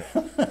somewhere.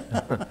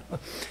 Right.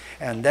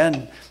 and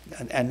then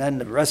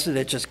the rest of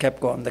it just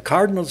kept going. The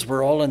cardinals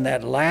were all in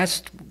that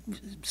last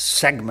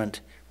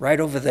segment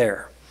right over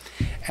there.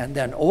 And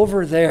then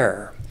over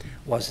there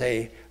was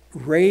a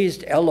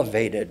raised,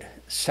 elevated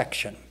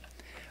section.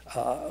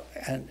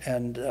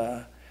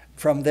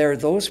 From there,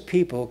 those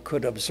people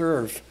could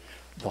observe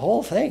the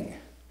whole thing,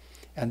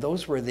 and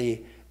those were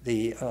the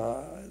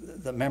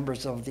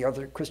members of the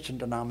other Christian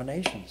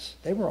denominations.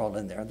 They were all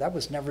in there. That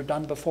was never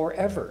done before,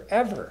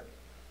 ever.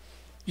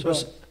 So,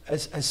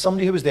 as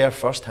somebody who was there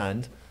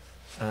firsthand,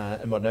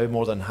 and we're now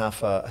more than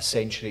half a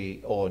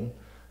century on,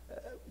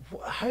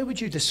 how would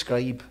you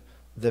describe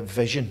the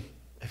vision?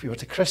 If you were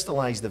to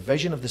crystallise the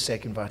vision of the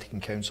Second Vatican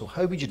Council,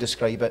 how would you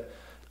describe it?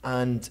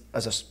 And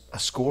as a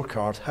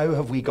scorecard, how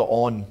have we got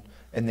on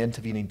in the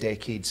intervening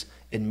decades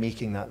in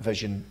making that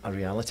vision a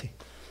reality?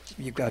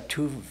 You've got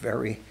two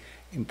very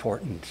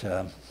important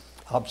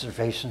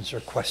observations or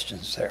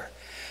questions there.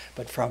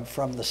 But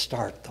from the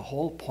start, the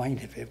whole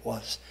point of it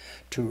was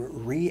to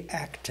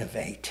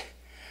reactivate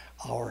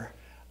our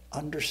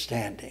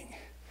understanding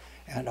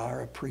and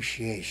our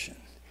appreciation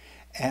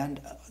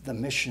and the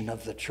mission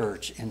of the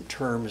church in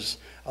terms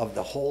of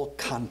the whole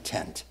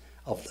content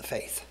of the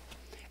faith.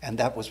 And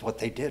that was what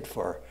they did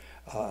from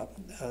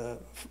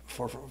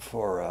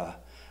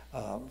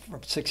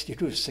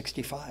 62 to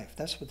 65.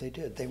 That's what they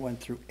did. They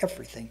went through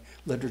everything.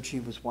 Liturgy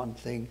was one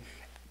thing,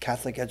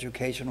 Catholic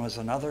education was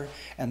another,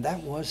 and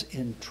that was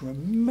in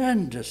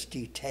tremendous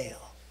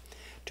detail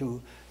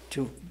to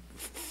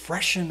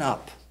freshen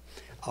up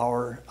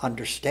our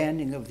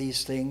understanding of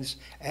these things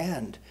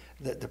and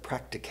the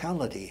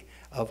practicality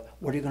of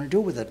what are you going to do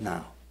with it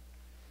now,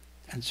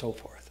 and so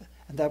forth.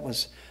 And that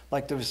was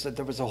like there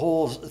was a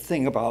whole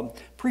thing about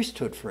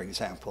priesthood, for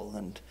example,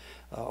 and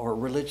or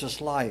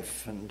religious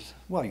life, and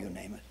well, you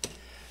name it.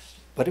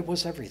 But it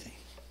was everything.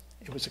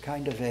 It was a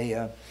kind of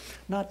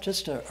not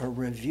just a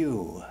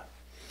review,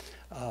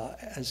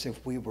 as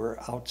if we were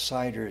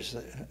outsiders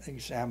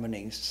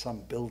examining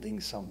some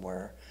building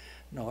somewhere.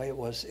 No, it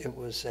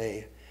was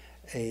a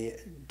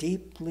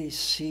deeply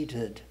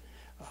seated,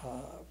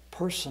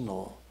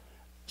 personal,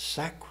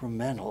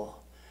 sacramental,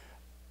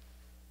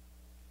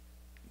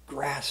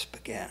 grasp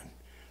again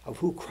of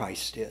who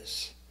Christ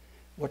is,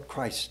 what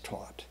Christ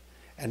taught,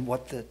 and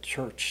what the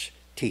church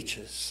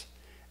teaches,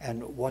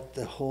 and what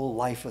the whole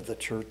life of the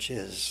church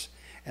is,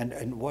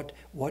 and what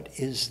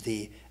is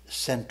the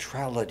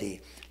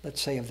centrality,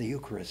 let's say, of the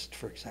Eucharist,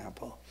 for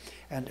example,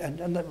 and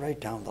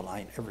right down the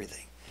line,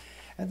 everything.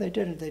 And they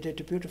did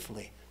it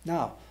beautifully.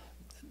 Now,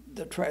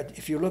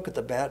 if you look at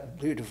the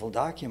beautiful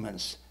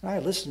documents, and I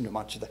listened to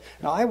much of that.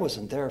 Now, I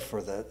wasn't there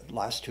for the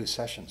last 2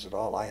 sessions at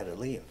all. I had to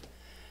leave.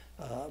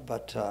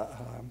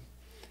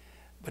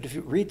 But if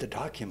you read the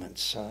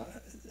documents,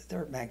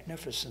 they're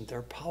magnificent,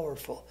 they're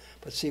powerful.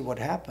 But see what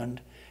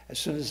happened, as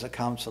soon as the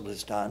council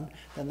is done,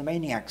 then the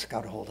maniacs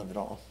got a hold of it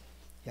all.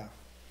 Yeah.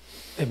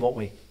 In what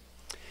way?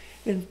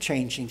 In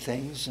changing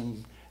things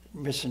and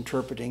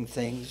misinterpreting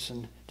things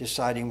and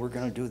deciding we're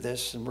going to do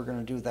this and we're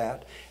going to do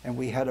that. And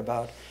we had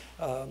about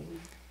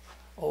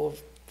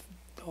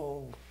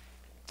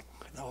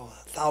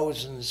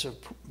thousands of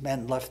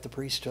men left the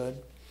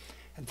priesthood,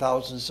 and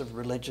thousands of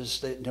religious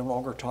that no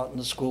longer taught in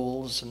the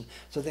schools, and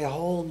so they had a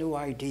whole new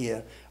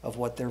idea of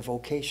what their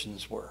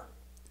vocations were,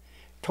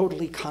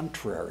 totally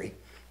contrary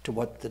to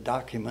what the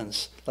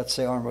documents, let's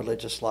say, on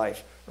religious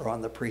life or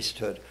on the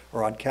priesthood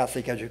or on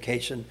Catholic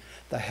education.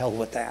 The hell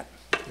with that,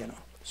 you know.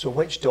 So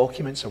which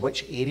documents or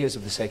which areas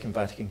of the Second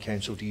Vatican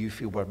Council do you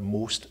feel were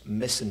most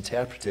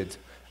misinterpreted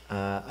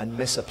and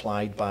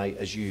misapplied by,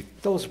 as you...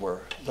 Those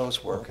were.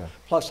 Okay.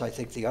 Plus, I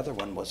think the other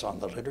one was on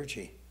the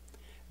liturgy,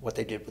 what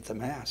they did with the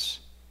Mass.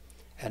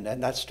 And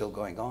that's still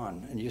going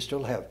on. And you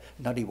still have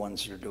nutty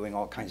ones that are doing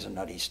all kinds of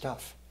nutty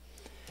stuff.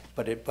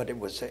 But it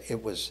was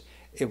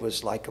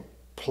like a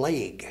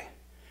plague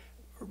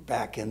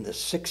back in the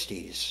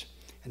 60s,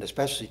 and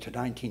especially to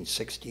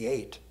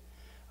 1968,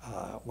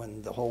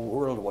 when the whole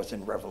world was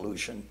in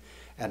revolution,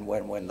 and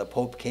when the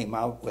Pope came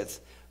out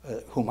with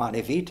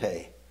Humane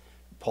Vitae,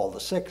 Paul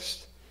VI,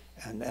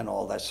 and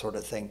all that sort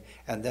of thing.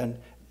 And then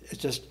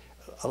it's just,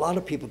 a lot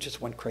of people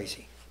just went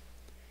crazy.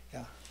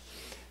 Yeah.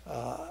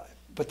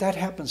 But that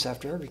happens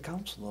after every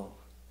council,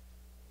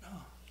 though. No.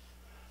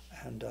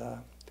 And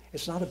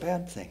it's not a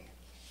bad thing.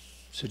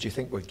 So do you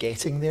think we're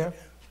getting there?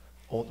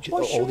 All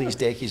Sure. these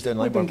decades down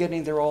the line? We've been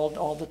getting there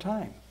all the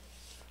time.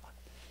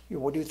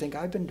 What do you think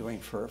I've been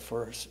doing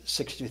for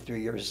 63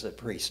 years as a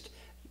priest?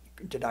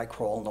 Did I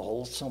crawl in the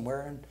hole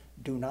somewhere and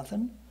do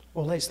nothing?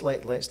 Well,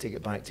 let's take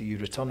it back to you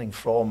returning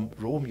from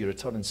Rome. You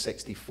returned in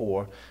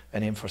 '64,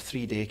 and then for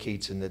 3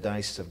 decades in the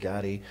Diocese of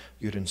Gary,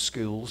 you're in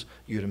schools,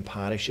 you're in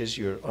parishes,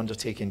 you're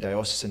undertaking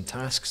diocesan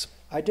tasks.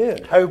 I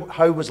did.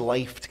 How was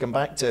life, to come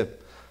back to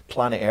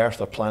planet Earth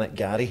or planet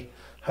Gary,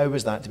 how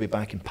was that to be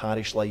back in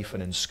parish life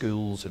and in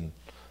schools? And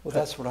well,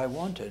 that's what I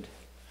wanted.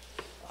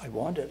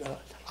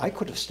 I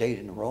could have stayed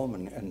in Rome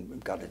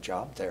and got a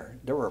job there.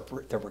 There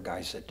were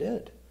guys that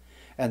did.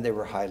 And they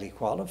were highly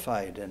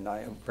qualified, and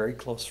a very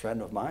close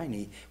friend of mine,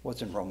 he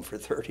was in Rome for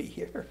 30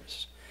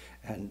 years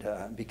and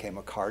became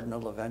a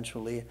cardinal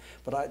eventually.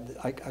 But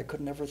I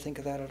could never think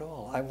of that at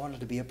all. I wanted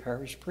to be a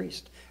parish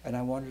priest, and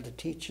I wanted to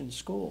teach in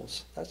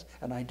schools,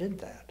 and I did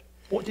that.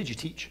 What did you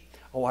teach?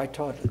 Oh, I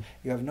taught,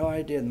 you have no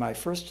idea. My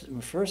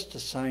first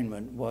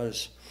assignment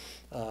was,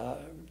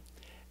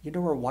 you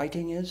know where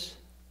Whiting is?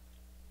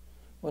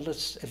 Well,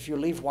 if you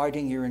leave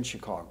Whiting, you're in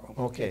Chicago.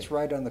 Okay. It's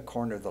right on the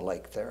corner of the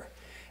lake there.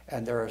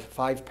 And there are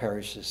 5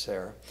 parishes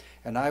there.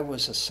 And I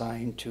was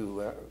assigned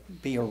to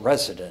be a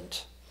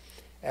resident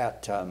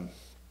at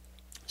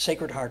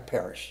Sacred Heart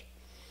Parish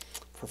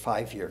for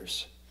 5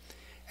 years.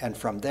 And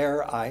from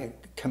there, I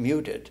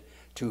commuted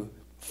to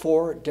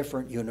 4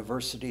 different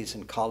universities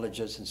and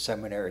colleges and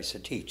seminaries to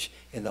teach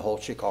in the whole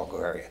Chicago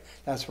area.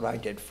 That's what I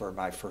did for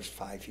my first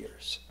 5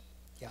 years.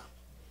 Yeah.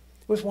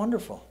 It was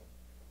wonderful.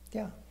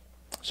 Yeah.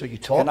 So you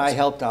taught? And I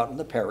helped out in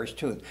the parish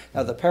too.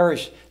 Now the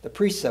priest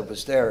that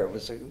was there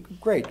was a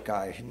great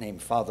guy named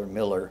Father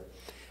Miller.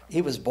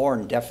 He was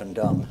born deaf and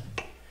dumb,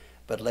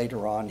 but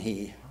later on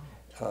he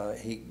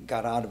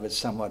got out of it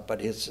somewhat. But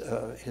his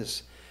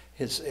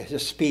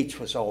speech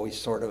was always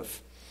sort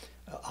of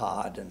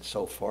odd and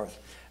so forth.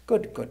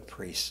 Good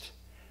priest.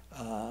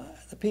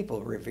 The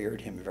people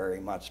revered him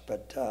very much,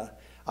 but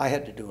I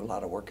had to do a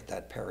lot of work at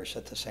that parish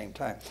at the same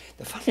time.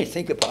 The funny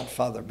thing about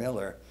Father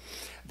Miller,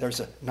 there's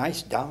a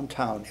nice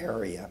downtown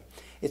area.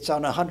 It's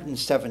on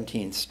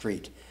 117th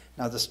Street.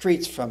 Now the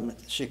streets from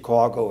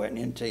Chicago and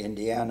into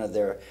Indiana,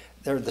 they're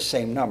the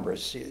same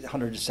numbers.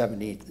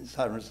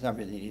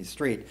 117th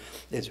Street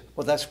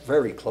well, that's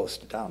very close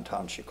to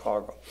downtown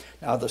Chicago.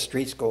 Now the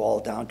streets go all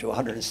down to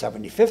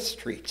 175th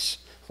Streets,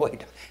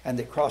 and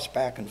they cross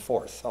back and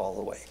forth all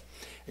the way.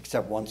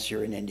 Except once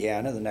you're in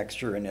Indiana, the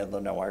next you're in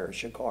Illinois or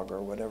Chicago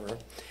or whatever.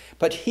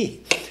 But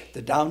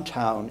the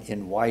downtown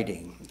in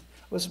Whiting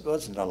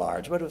wasn't a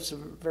large, but it was a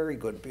very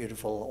good,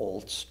 beautiful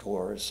old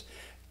stores,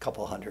 a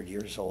couple hundred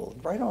years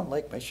old, right on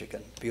Lake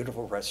Michigan.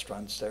 Beautiful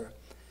restaurants there.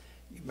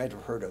 You might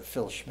have heard of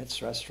Phil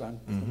Schmidt's restaurant.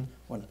 Mm-hmm.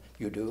 When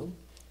you do,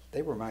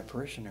 they were my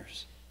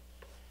parishioners.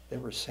 They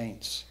were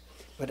saints.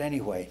 But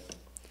anyway,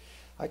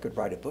 I could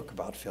write a book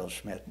about Phil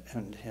Schmidt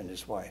and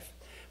his wife.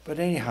 But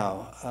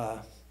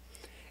anyhow,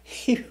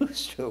 he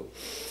used to,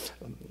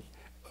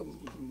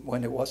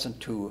 when it wasn't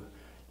too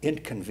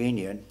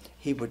inconvenient,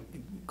 he would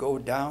go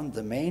down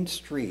the main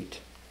street.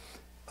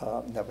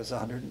 That was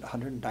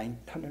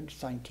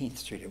 119th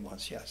Street it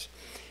was, yes.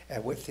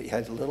 And he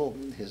had a little,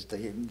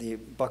 the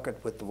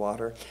bucket with the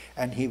water,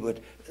 and he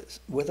would,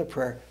 with a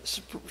prayer,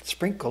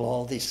 sprinkle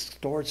all these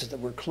stores that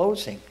were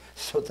closing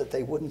so that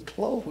they wouldn't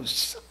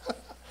close.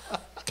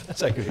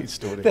 That's a great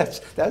story.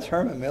 That's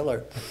Herman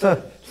Miller.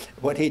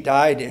 When he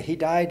died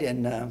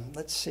in,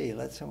 let's see,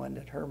 when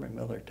did Herman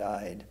Miller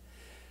died?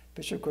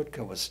 Bishop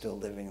Grudke was still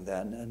living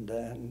then,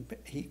 and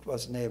he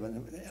wasn't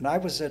able, and I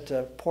was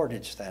at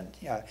Portage then.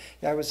 Yeah,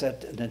 I was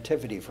at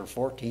Nativity for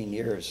 14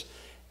 years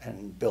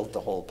and built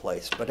the whole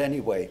place. But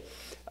anyway,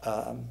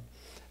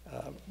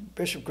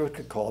 Bishop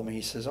Grudke called me.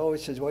 He says,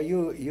 well,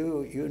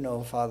 you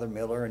know Father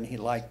Miller, and he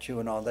liked you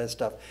and all that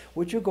stuff.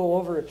 Would you go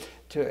over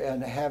to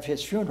and have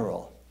his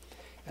funeral?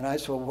 And I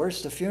said, well,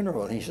 where's the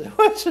funeral? And he said,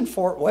 well, it's in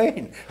Fort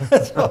Wayne.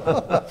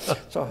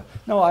 so,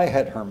 no, I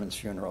had Herman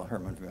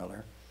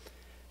Miller.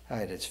 I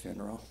had his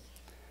funeral.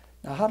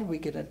 Now, how did we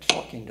get into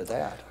talking to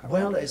that?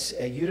 Well, it's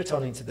you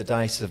returning to the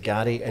Diocese of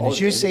Gary, and as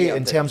you say,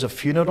 in terms of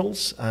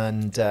funerals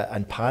and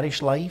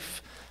parish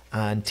life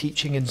and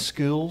teaching in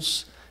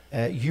schools,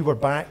 you were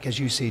back, as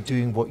you say,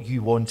 doing what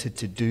you wanted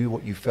to do,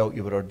 what you felt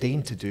you were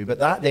ordained to do. But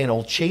that then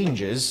all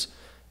changes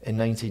in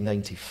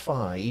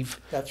 1995.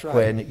 That's right.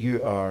 When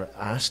you are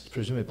asked,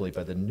 presumably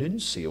by the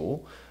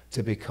nuncio,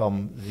 to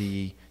become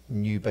the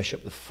new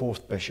bishop, the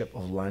fourth Bishop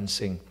of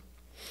Lansing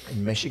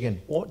in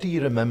Michigan. What do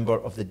you remember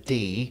of the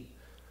day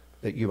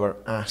that you were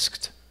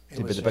asked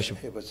to be the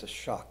bishop? It was a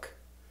shock.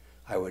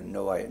 I wouldn't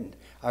know.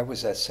 I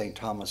was at St.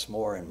 Thomas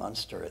More in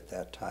Munster at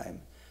that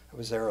time. I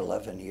was there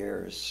 11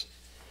 years,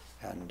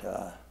 and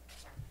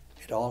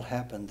it all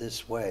happened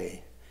this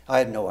way. I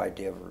had no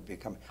idea of ever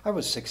becoming. I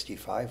was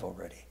 65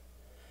 already,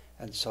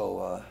 and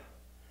so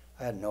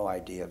I had no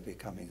idea of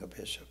becoming a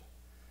bishop.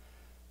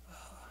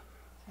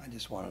 I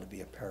just wanted to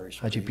be a parish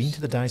priest. Had you been to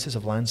the Diocese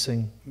of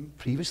Lansing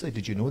previously?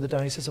 Did you know the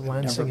Diocese of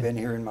Lansing? I've never been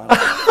here in my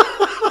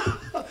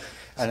life.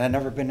 And I've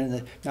never been in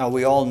the... Now,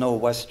 we all know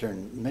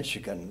Western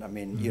Michigan. I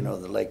mean, you know,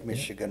 the Lake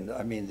Michigan.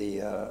 I mean,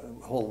 the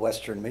whole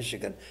Western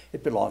Michigan.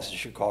 It belongs to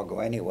Chicago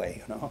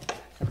anyway, you know.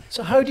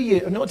 So how do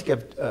you... Not to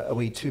give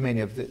away too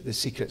many of the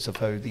secrets of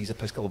how these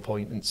episcopal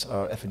appointments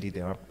are, if indeed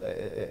they are,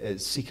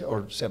 secret,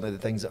 or certainly the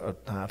things that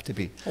have to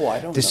be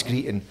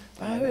discreet. And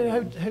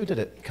how did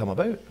it come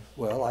about?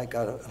 Well, I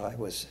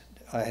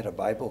had a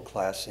Bible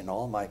class in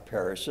all my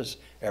parishes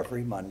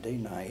every Monday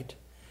night,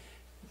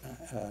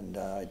 and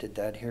I did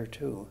that here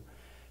too.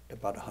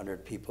 About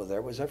 100 people there.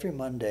 It was every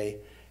Monday.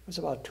 It was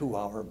about a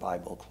 2-hour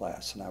Bible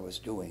class, and I was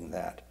doing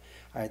that.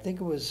 I think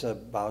it was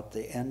about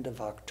the end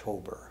of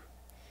October,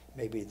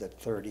 maybe the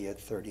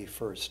 30th,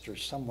 31st, or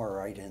somewhere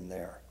right in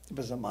there. It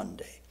was a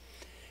Monday,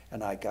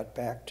 and I got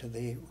back to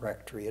the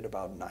rectory at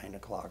about 9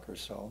 o'clock or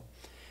so,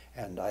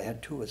 and I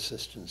had 2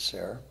 assistants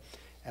there.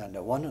 And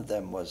one of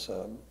them was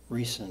a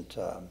recent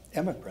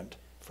immigrant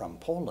from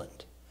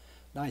Poland,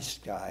 nice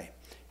guy.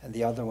 And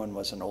the other one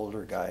was an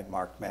older guy,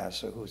 Mark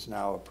Massa, who's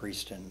now a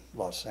priest in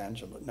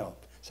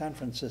San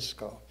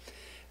Francisco.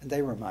 And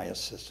they were my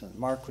assistants.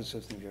 Mark was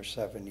with me for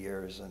 7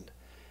 years,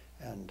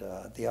 and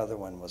the other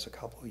one was a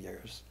couple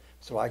years.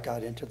 So I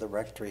got into the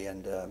rectory,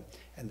 and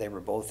they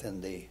were both in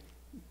the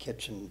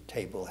kitchen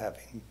table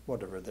having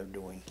whatever they're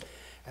doing.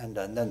 And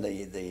then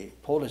the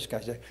Polish guy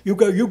said, you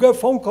got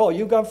phone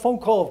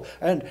call,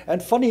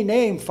 and funny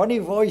name, funny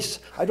voice,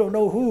 I don't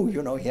know who,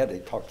 you know. He had to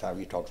talk how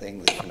he talked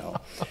English, you know.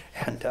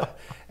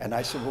 And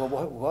I said, well,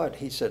 what?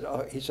 He said,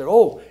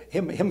 oh,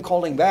 him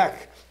calling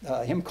back,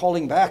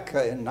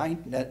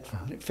 at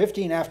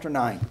 15 after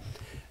 9.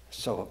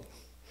 So,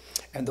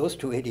 and those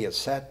 2 idiots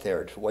sat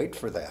there to wait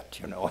for that,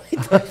 you know.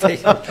 They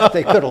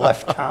could have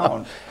left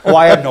town. Oh,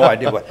 I had no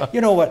idea what.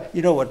 You know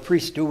what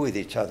priests do with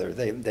each other.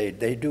 They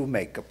do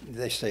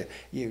they say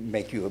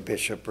make you a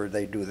bishop, or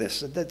they do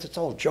this. It's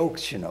all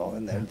jokes, you know,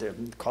 and they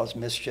cause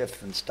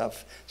mischief and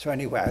stuff. So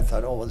anyway, I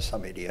thought, oh, well,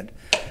 some idiot,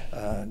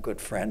 good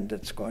friend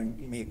that's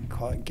going to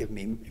give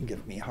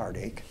me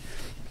heartache.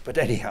 But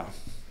anyhow,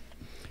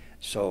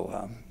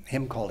 so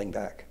him calling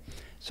back.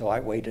 So I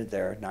waited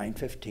there.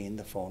 9:15,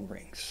 the phone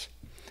rings.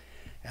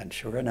 And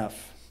sure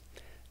enough,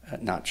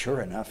 not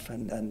sure enough,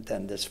 and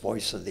then this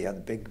voice of the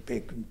other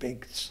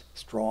big,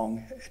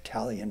 strong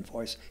Italian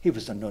voice. He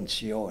was the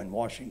nuncio in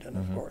Washington,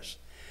 of course.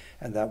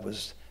 And that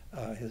was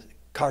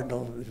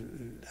Cardinal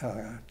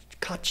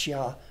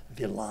Caccia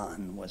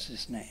Villan was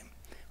his name,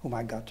 whom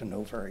I got to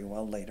know very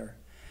well later.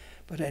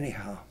 But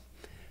anyhow,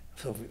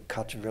 so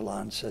Caccia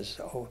Villan says,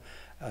 oh,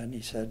 and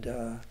he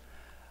said,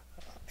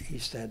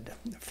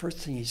 first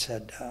thing he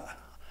said,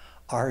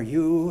 are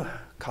you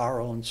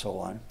Carl, and so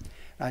on.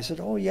 I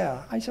said, oh,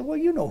 yeah. I said, well,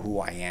 you know who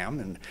I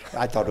am. And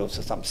I thought it was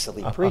some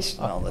silly priest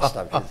and all this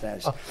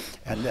stuff.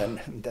 And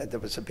then there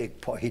was a big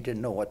point. He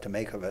didn't know what to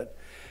make of it.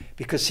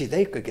 Because, see,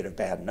 they could get a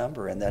bad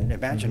number. And then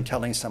imagine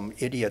telling some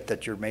idiot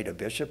that you're made a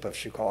bishop of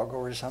Chicago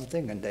or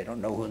something, and they don't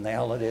know who in the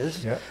hell it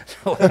is. Yeah.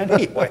 So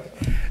anyway,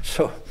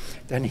 so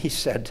then he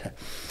said,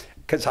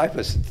 because I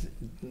was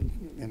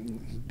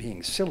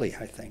being silly,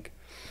 I think.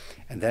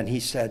 And then he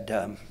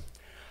said,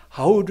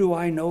 how do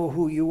I know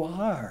who you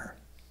are?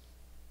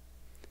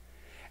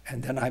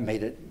 And then I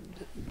made it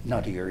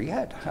nuttier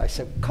yet. I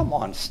said, come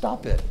on,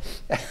 stop it.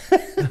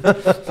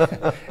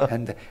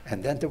 and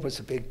then there was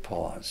a big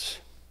pause.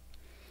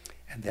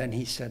 And then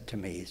he said to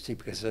me, see,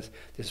 because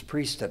this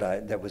priest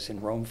that was in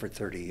Rome for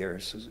 30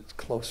 years, it's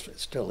close, it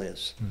still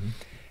is. Mm-hmm.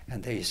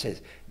 And then he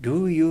says,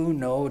 do you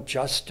know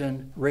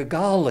Justin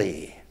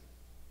Regali?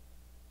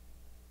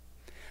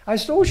 I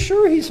said, oh,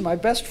 sure, he's my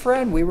best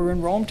friend. We were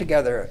in Rome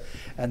together.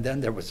 And then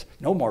there was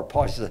no more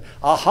pause. He said,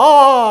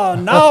 aha,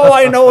 now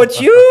I know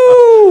it's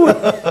you.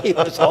 He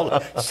was all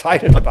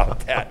excited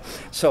about that.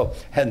 So,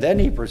 and then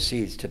he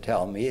proceeds to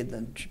tell me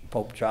that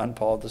Pope John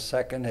Paul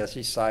II has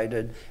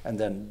decided, and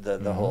then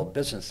the whole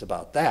business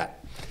about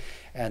that.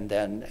 And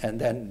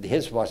then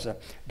his was,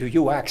 do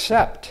you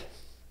accept?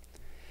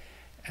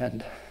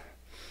 And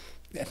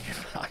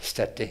I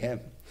said to him,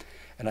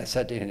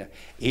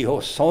 io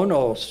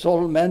sono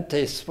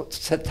solamente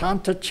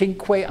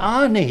 75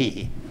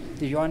 anni.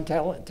 Did you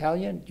understand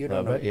Italian? You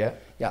don't know? Yeah.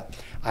 Yeah.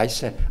 I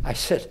said,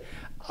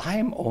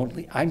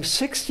 I'm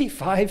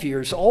 65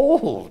 years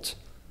old.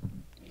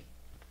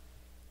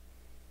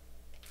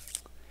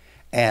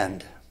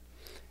 And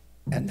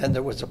then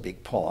there was a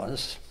big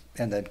pause.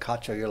 And then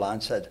Caccio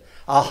Yolande said,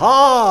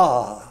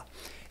 aha,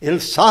 il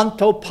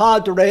Santo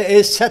Padre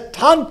è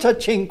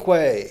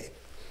 75.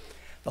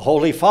 The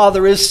Holy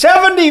Father is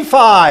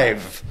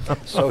 75.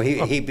 So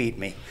he beat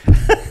me.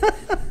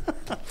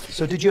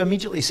 So did you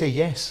immediately say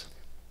yes?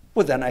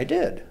 Well, then I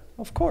did,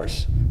 of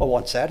course. Well,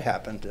 once that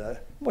happened,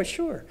 well,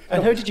 sure.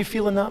 And how did you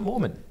feel in that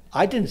moment?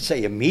 I didn't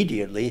say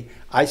immediately.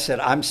 I said,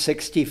 I'm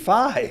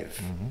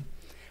 65,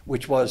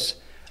 which was,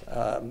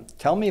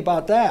 tell me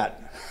about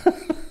that.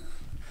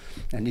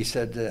 And he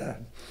said, the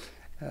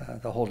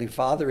Holy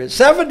Father is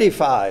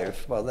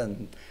 75. Well,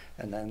 then,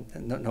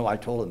 no, I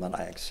told him that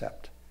I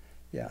accept.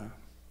 Yeah.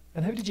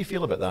 And how did you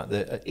feel about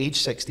that? At age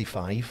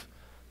 65,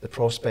 the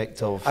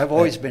prospect of... I've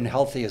always been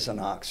healthy as an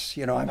ox.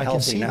 You know, I'm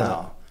healthy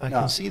now. I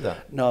can see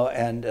that. No,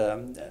 and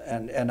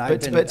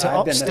I've been... But to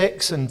up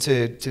sticks and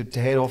to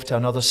head off to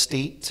another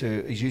state,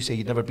 to, as you say,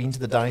 you'd never been to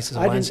the Diocese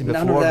of Lansing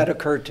before? None of that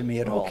occurred to me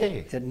at all.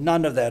 Okay.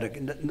 None of that.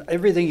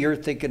 Everything you're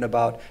thinking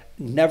about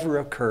never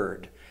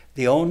occurred.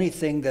 The only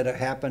thing that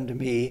happened to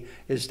me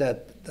is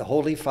that the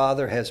Holy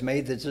Father has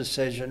made the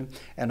decision,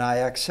 and I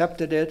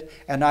accepted it,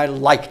 and I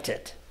liked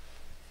it.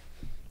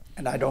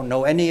 And I don't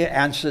know any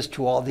answers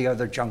to all the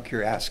other junk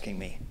you're asking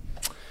me.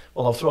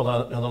 Well, I'll throw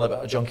another little bit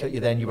of junk at you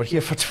then. You were here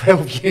for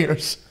 12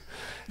 years.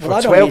 Well,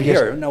 I don't mean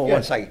here. No, yeah.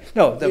 One second.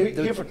 No,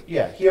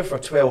 here for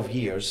 12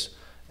 years.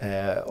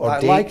 I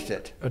liked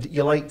it.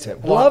 You liked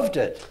it? Loved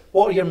it.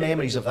 What are your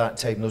memories of that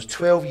time, those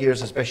 12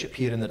 years as bishop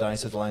here in the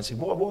Diocese of Lansing?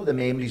 What are the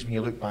memories when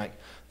you look back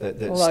that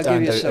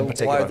stand out in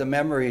particular? Why the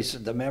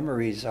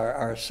memories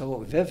are so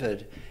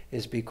vivid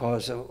is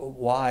because of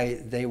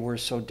why they were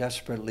so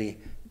desperately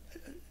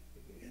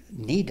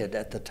needed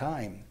at the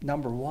time.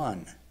 Number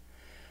one,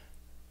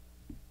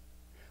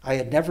 I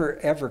had never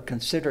ever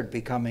considered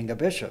becoming a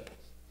bishop,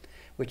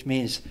 which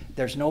means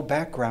there's no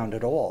background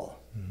at all.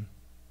 Mm-hmm.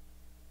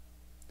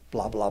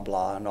 Blah, blah,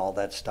 blah, and all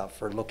that stuff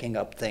for looking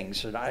up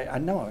things. And I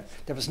know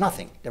there was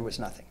nothing. There was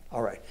nothing.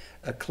 All right.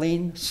 A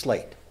clean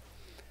slate.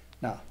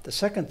 Now, the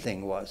second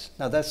thing was,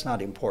 now that's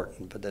not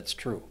important, but that's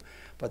true.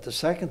 But the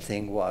second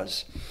thing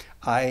was,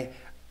 I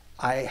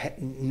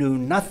knew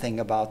nothing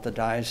about the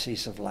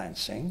Diocese of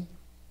Lansing.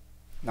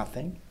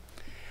 Nothing.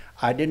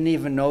 I didn't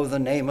even know the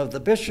name of the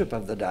bishop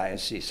of the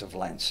Diocese of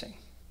Lansing.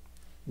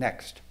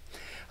 Next.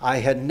 I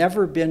had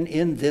never been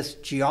in this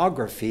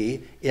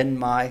geography in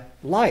my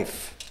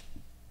life.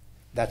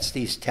 That's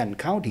these 10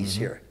 counties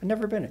here. I've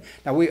never been.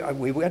 Now,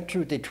 we went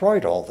through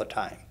Detroit all the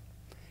time,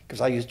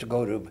 because I used to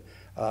go to,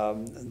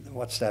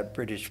 what's that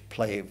British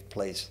play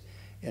place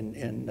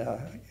in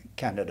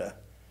Canada,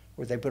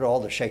 where they put all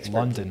the Shakespeare.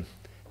 London.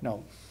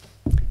 No,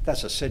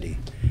 that's a city.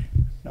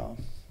 No,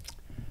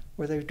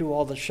 where they do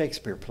all the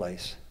Shakespeare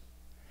plays.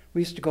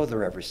 We used to go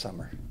there every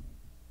summer.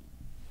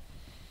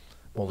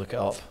 We'll look it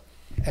up.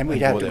 And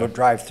we'd have to go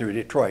drive through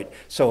Detroit.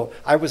 So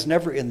I was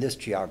never in this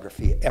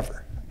geography,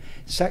 ever.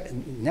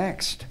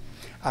 Next,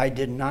 I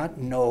did not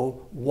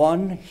know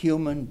one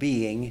human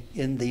being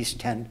in these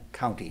 10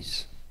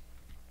 counties.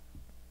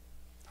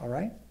 All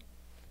right?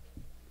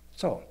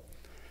 So,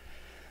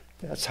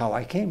 that's how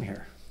I came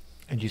here.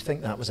 And you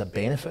think that was a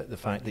benefit, the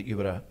fact that you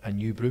were a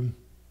new broom?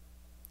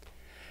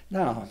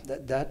 No,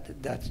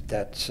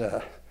 that's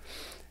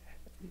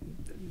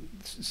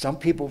some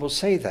people will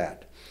say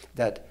that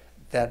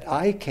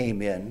I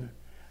came in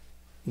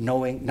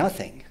knowing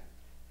nothing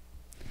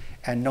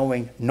and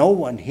knowing no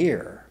one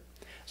here,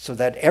 so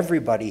that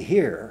everybody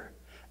here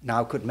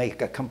now could make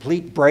a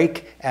complete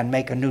break and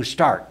make a new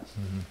start.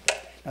 Mm-hmm.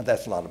 Now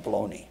that's a lot of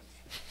baloney.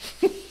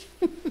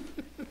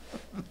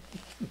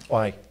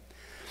 Why?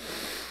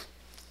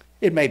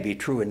 It may be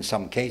true in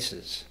some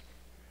cases,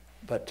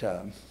 but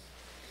I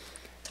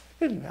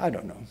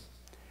don't know.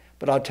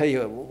 But I'll tell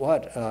you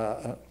what,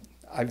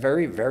 I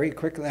very, very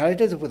quickly, I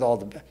did it with all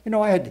the,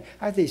 I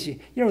had these,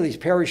 these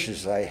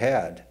parishes I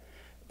had,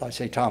 like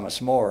say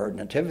Thomas More or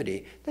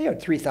Nativity, they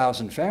had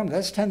 3,000 families.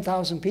 That's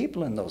 10,000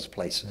 people in those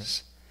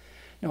places.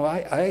 No,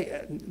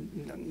 I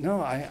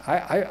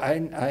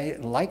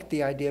liked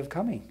the idea of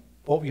coming.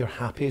 What were your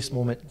happiest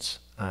moments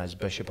as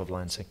Bishop of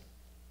Lansing?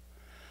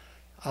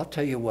 I'll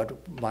tell you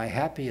what my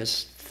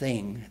happiest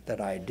thing that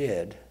I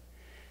did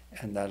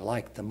and that I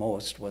liked the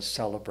most was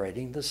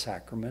celebrating the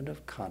sacrament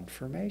of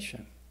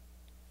confirmation.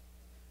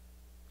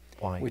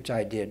 Why? Which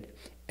I did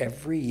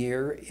every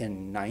year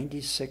in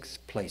 96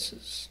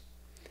 places,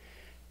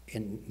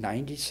 in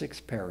 96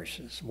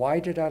 parishes. Why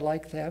did I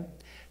like that?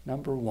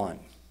 Number one,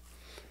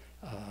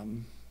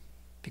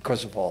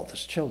 because of all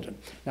those children.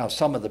 Now,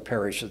 some of the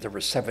parishes, there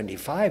were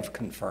 75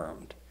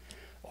 confirmed,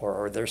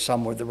 or there's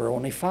some where there were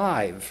only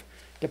 5,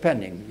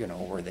 depending,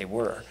 where they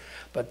were.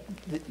 But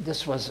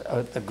this was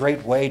a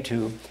great way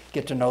to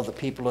get to know the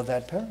people of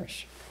that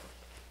parish,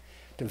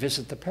 to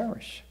visit the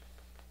parish.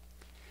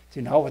 See,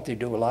 now what they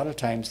do a lot of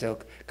times,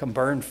 they'll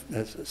combine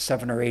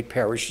 7 or 8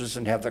 parishes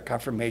and have their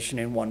confirmation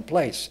in one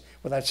place.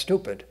 Well, that's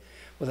stupid.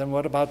 Well, then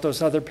what about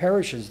those other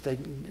parishes?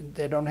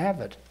 They don't have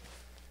it.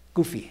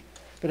 Goofy.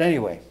 But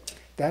anyway,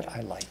 that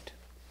I liked.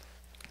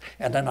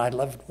 And then I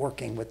loved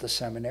working with the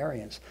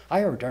seminarians.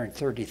 I ordained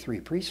 33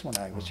 priests when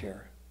I was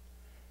here.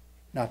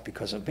 Not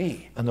because of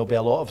me. And there'll be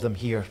a lot of them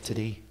here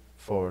today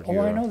for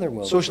your I know there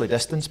will socially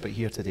distanced, but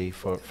here today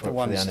for the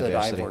ones anniversary.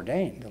 that I've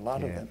ordained, a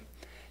lot of them.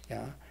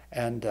 Yeah.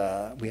 And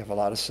we have a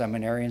lot of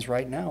seminarians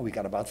right now. We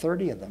got about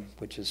 30 of them,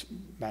 which is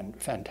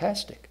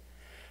fantastic.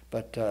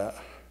 But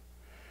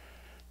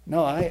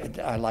no,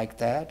 I like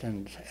that,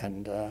 and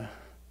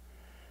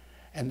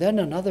then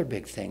another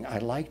big thing I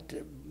liked.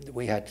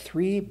 We had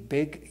 3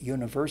 big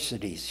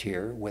universities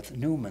here with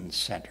Newman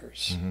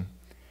centers. Mm-hmm.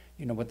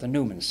 You know what the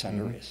Newman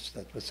Center is?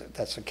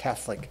 That's a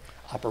Catholic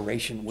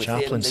operation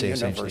within Chaplaincy, the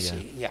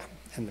university. Yeah,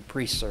 and the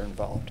priests are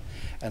involved,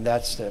 and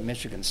that's the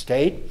Michigan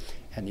State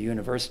and the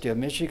University of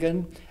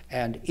Michigan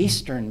and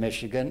Eastern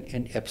Michigan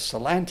in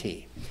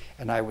Ypsilanti.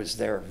 And I was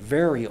there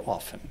very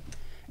often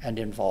and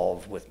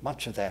involved with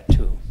much of that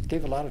too.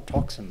 Gave a lot of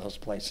talks in those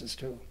places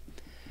too,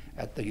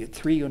 at the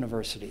 3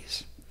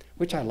 universities,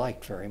 which I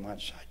liked very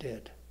much. I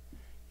did,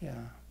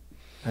 yeah.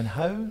 And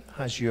how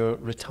has your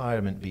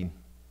retirement been?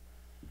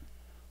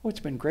 Oh, it's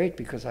been great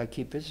because I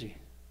keep busy.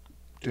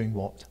 Doing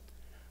what?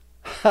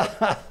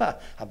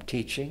 I'm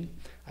teaching.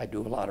 I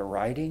do a lot of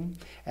writing,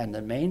 and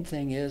the main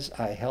thing is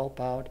I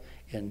help out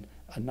in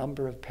a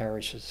number of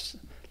parishes,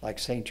 like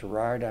St.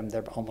 Gerard. I'm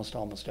there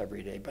almost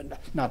every day, but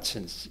not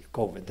since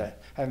COVID. I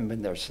haven't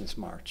been there since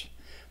March,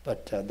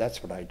 but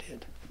that's what I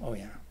did. Oh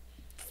yeah.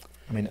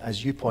 I mean,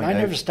 as you point out, I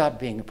never stopped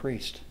being a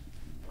priest.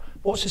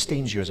 What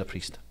sustains you as a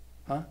priest?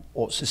 Huh?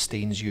 What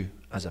sustains you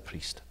as a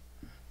priest?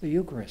 The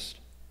Eucharist.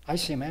 I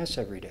say Mass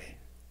every day.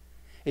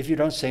 If you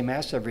don't say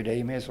Mass every day,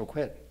 you may as well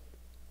quit.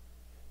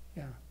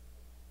 Yeah.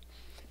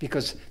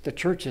 Because the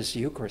church is the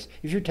Eucharist.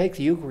 If you take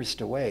the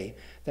Eucharist away,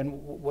 then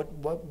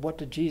what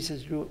did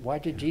Jesus do? Why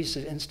did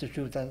Jesus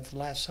institute that at the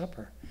Last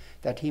Supper?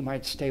 That he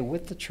might stay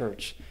with the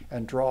church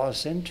and draw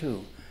us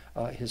into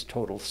his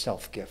total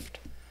self-gift.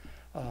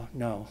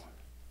 No,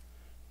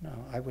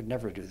 I would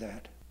never do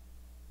that.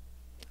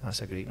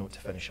 That's a great note to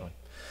finish on.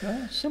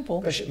 Yeah,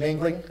 simple. Bishop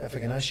Mengeling, if I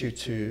can ask you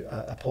to,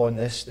 upon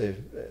this, the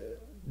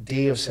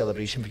day of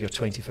celebration for your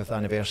 25th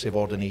anniversary of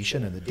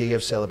ordination and the day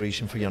of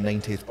celebration for your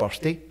 90th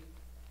birthday,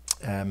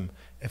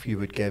 if you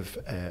would give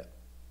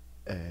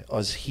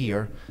us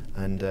here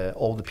and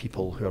all the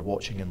people who are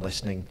watching and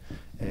listening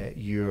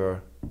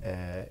your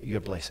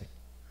blessing.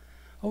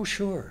 Oh,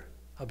 sure.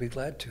 I'll be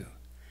glad to.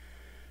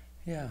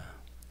 Yeah.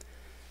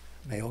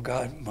 May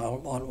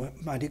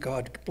Almighty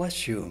God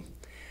bless you.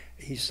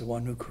 He's the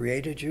one who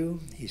created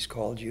you. He's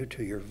called you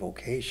to your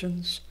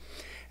vocations,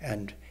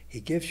 and he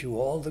gives you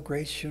all the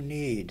grace you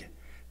need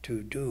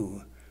to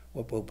do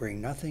what will bring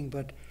nothing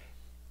but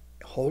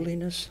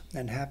holiness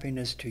and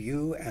happiness to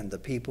you and the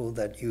people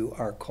that you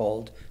are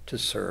called to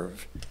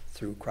serve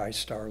through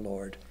Christ our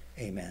Lord.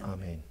 Amen.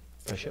 Amen.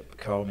 Bishop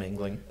Carl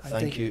Mengeling,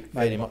 thank you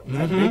very much.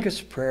 My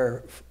biggest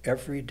prayer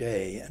every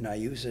day, and I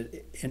use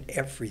it in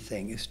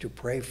everything, is to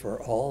pray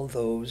for all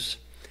those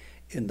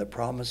in the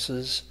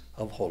promises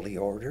of holy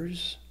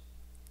orders,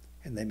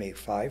 and they make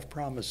 5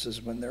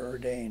 promises when they're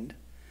ordained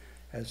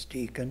as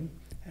deacon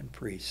and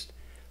priest.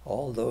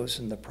 All those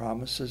in the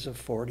promises of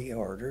 40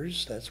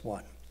 orders, that's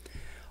 1.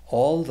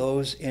 All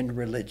those in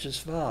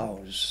religious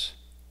vows,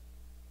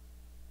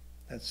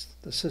 that's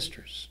the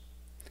sisters.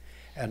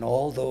 And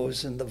all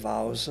those in the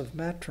vows of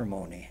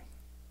matrimony.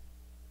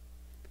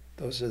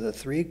 Those are the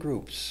 3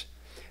 groups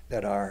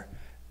that are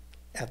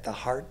at the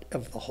heart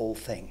of the whole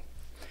thing.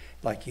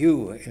 Like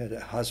you,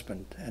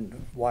 husband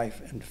and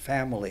wife and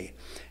family,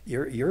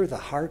 you're the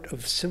heart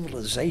of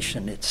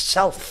civilization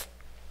itself.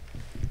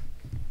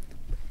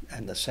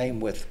 And the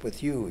same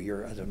with you,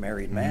 you're as a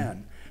married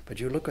man. But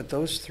you look at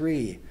those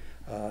 3,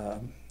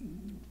 the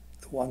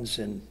ones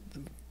in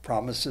the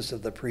promises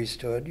of the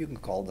priesthood, you can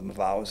call them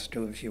vows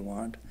too if you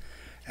want,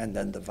 and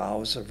then the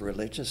vows of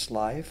religious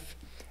life,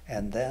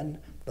 and then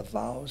the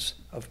vows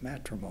of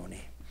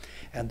matrimony.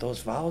 And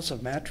those vows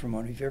of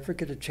matrimony, if you ever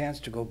get a chance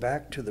to go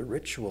back to the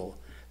ritual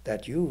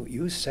that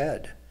you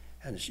said,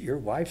 and your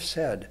wife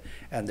said,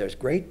 and there's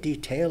great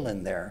detail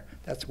in there,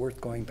 that's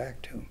worth going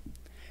back to.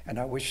 And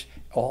I wish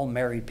all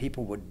married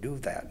people would do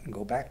that and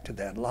go back to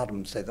that. A lot of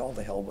them say, oh,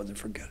 the hell with it,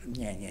 forget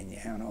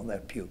it, and all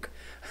that puke.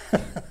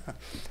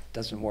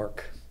 Doesn't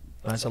work.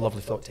 That's a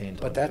lovely thought to end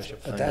on,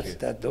 Bishop. Thank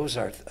you. Those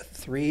are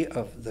three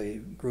of the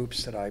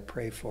groups that I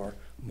pray for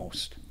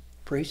most: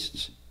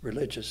 priests,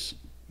 religious,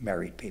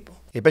 married people.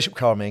 Bishop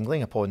Carl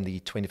Mengeling, upon the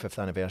 25th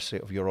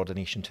anniversary of your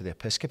ordination to the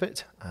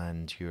episcopate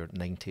and your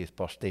 90th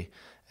birthday,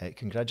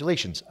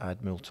 congratulations,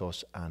 ad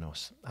multos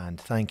annos. And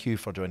thank you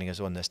for joining us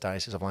on this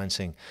Diocese of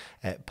Lansing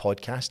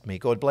podcast. May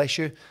God bless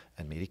you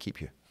and may He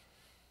keep you.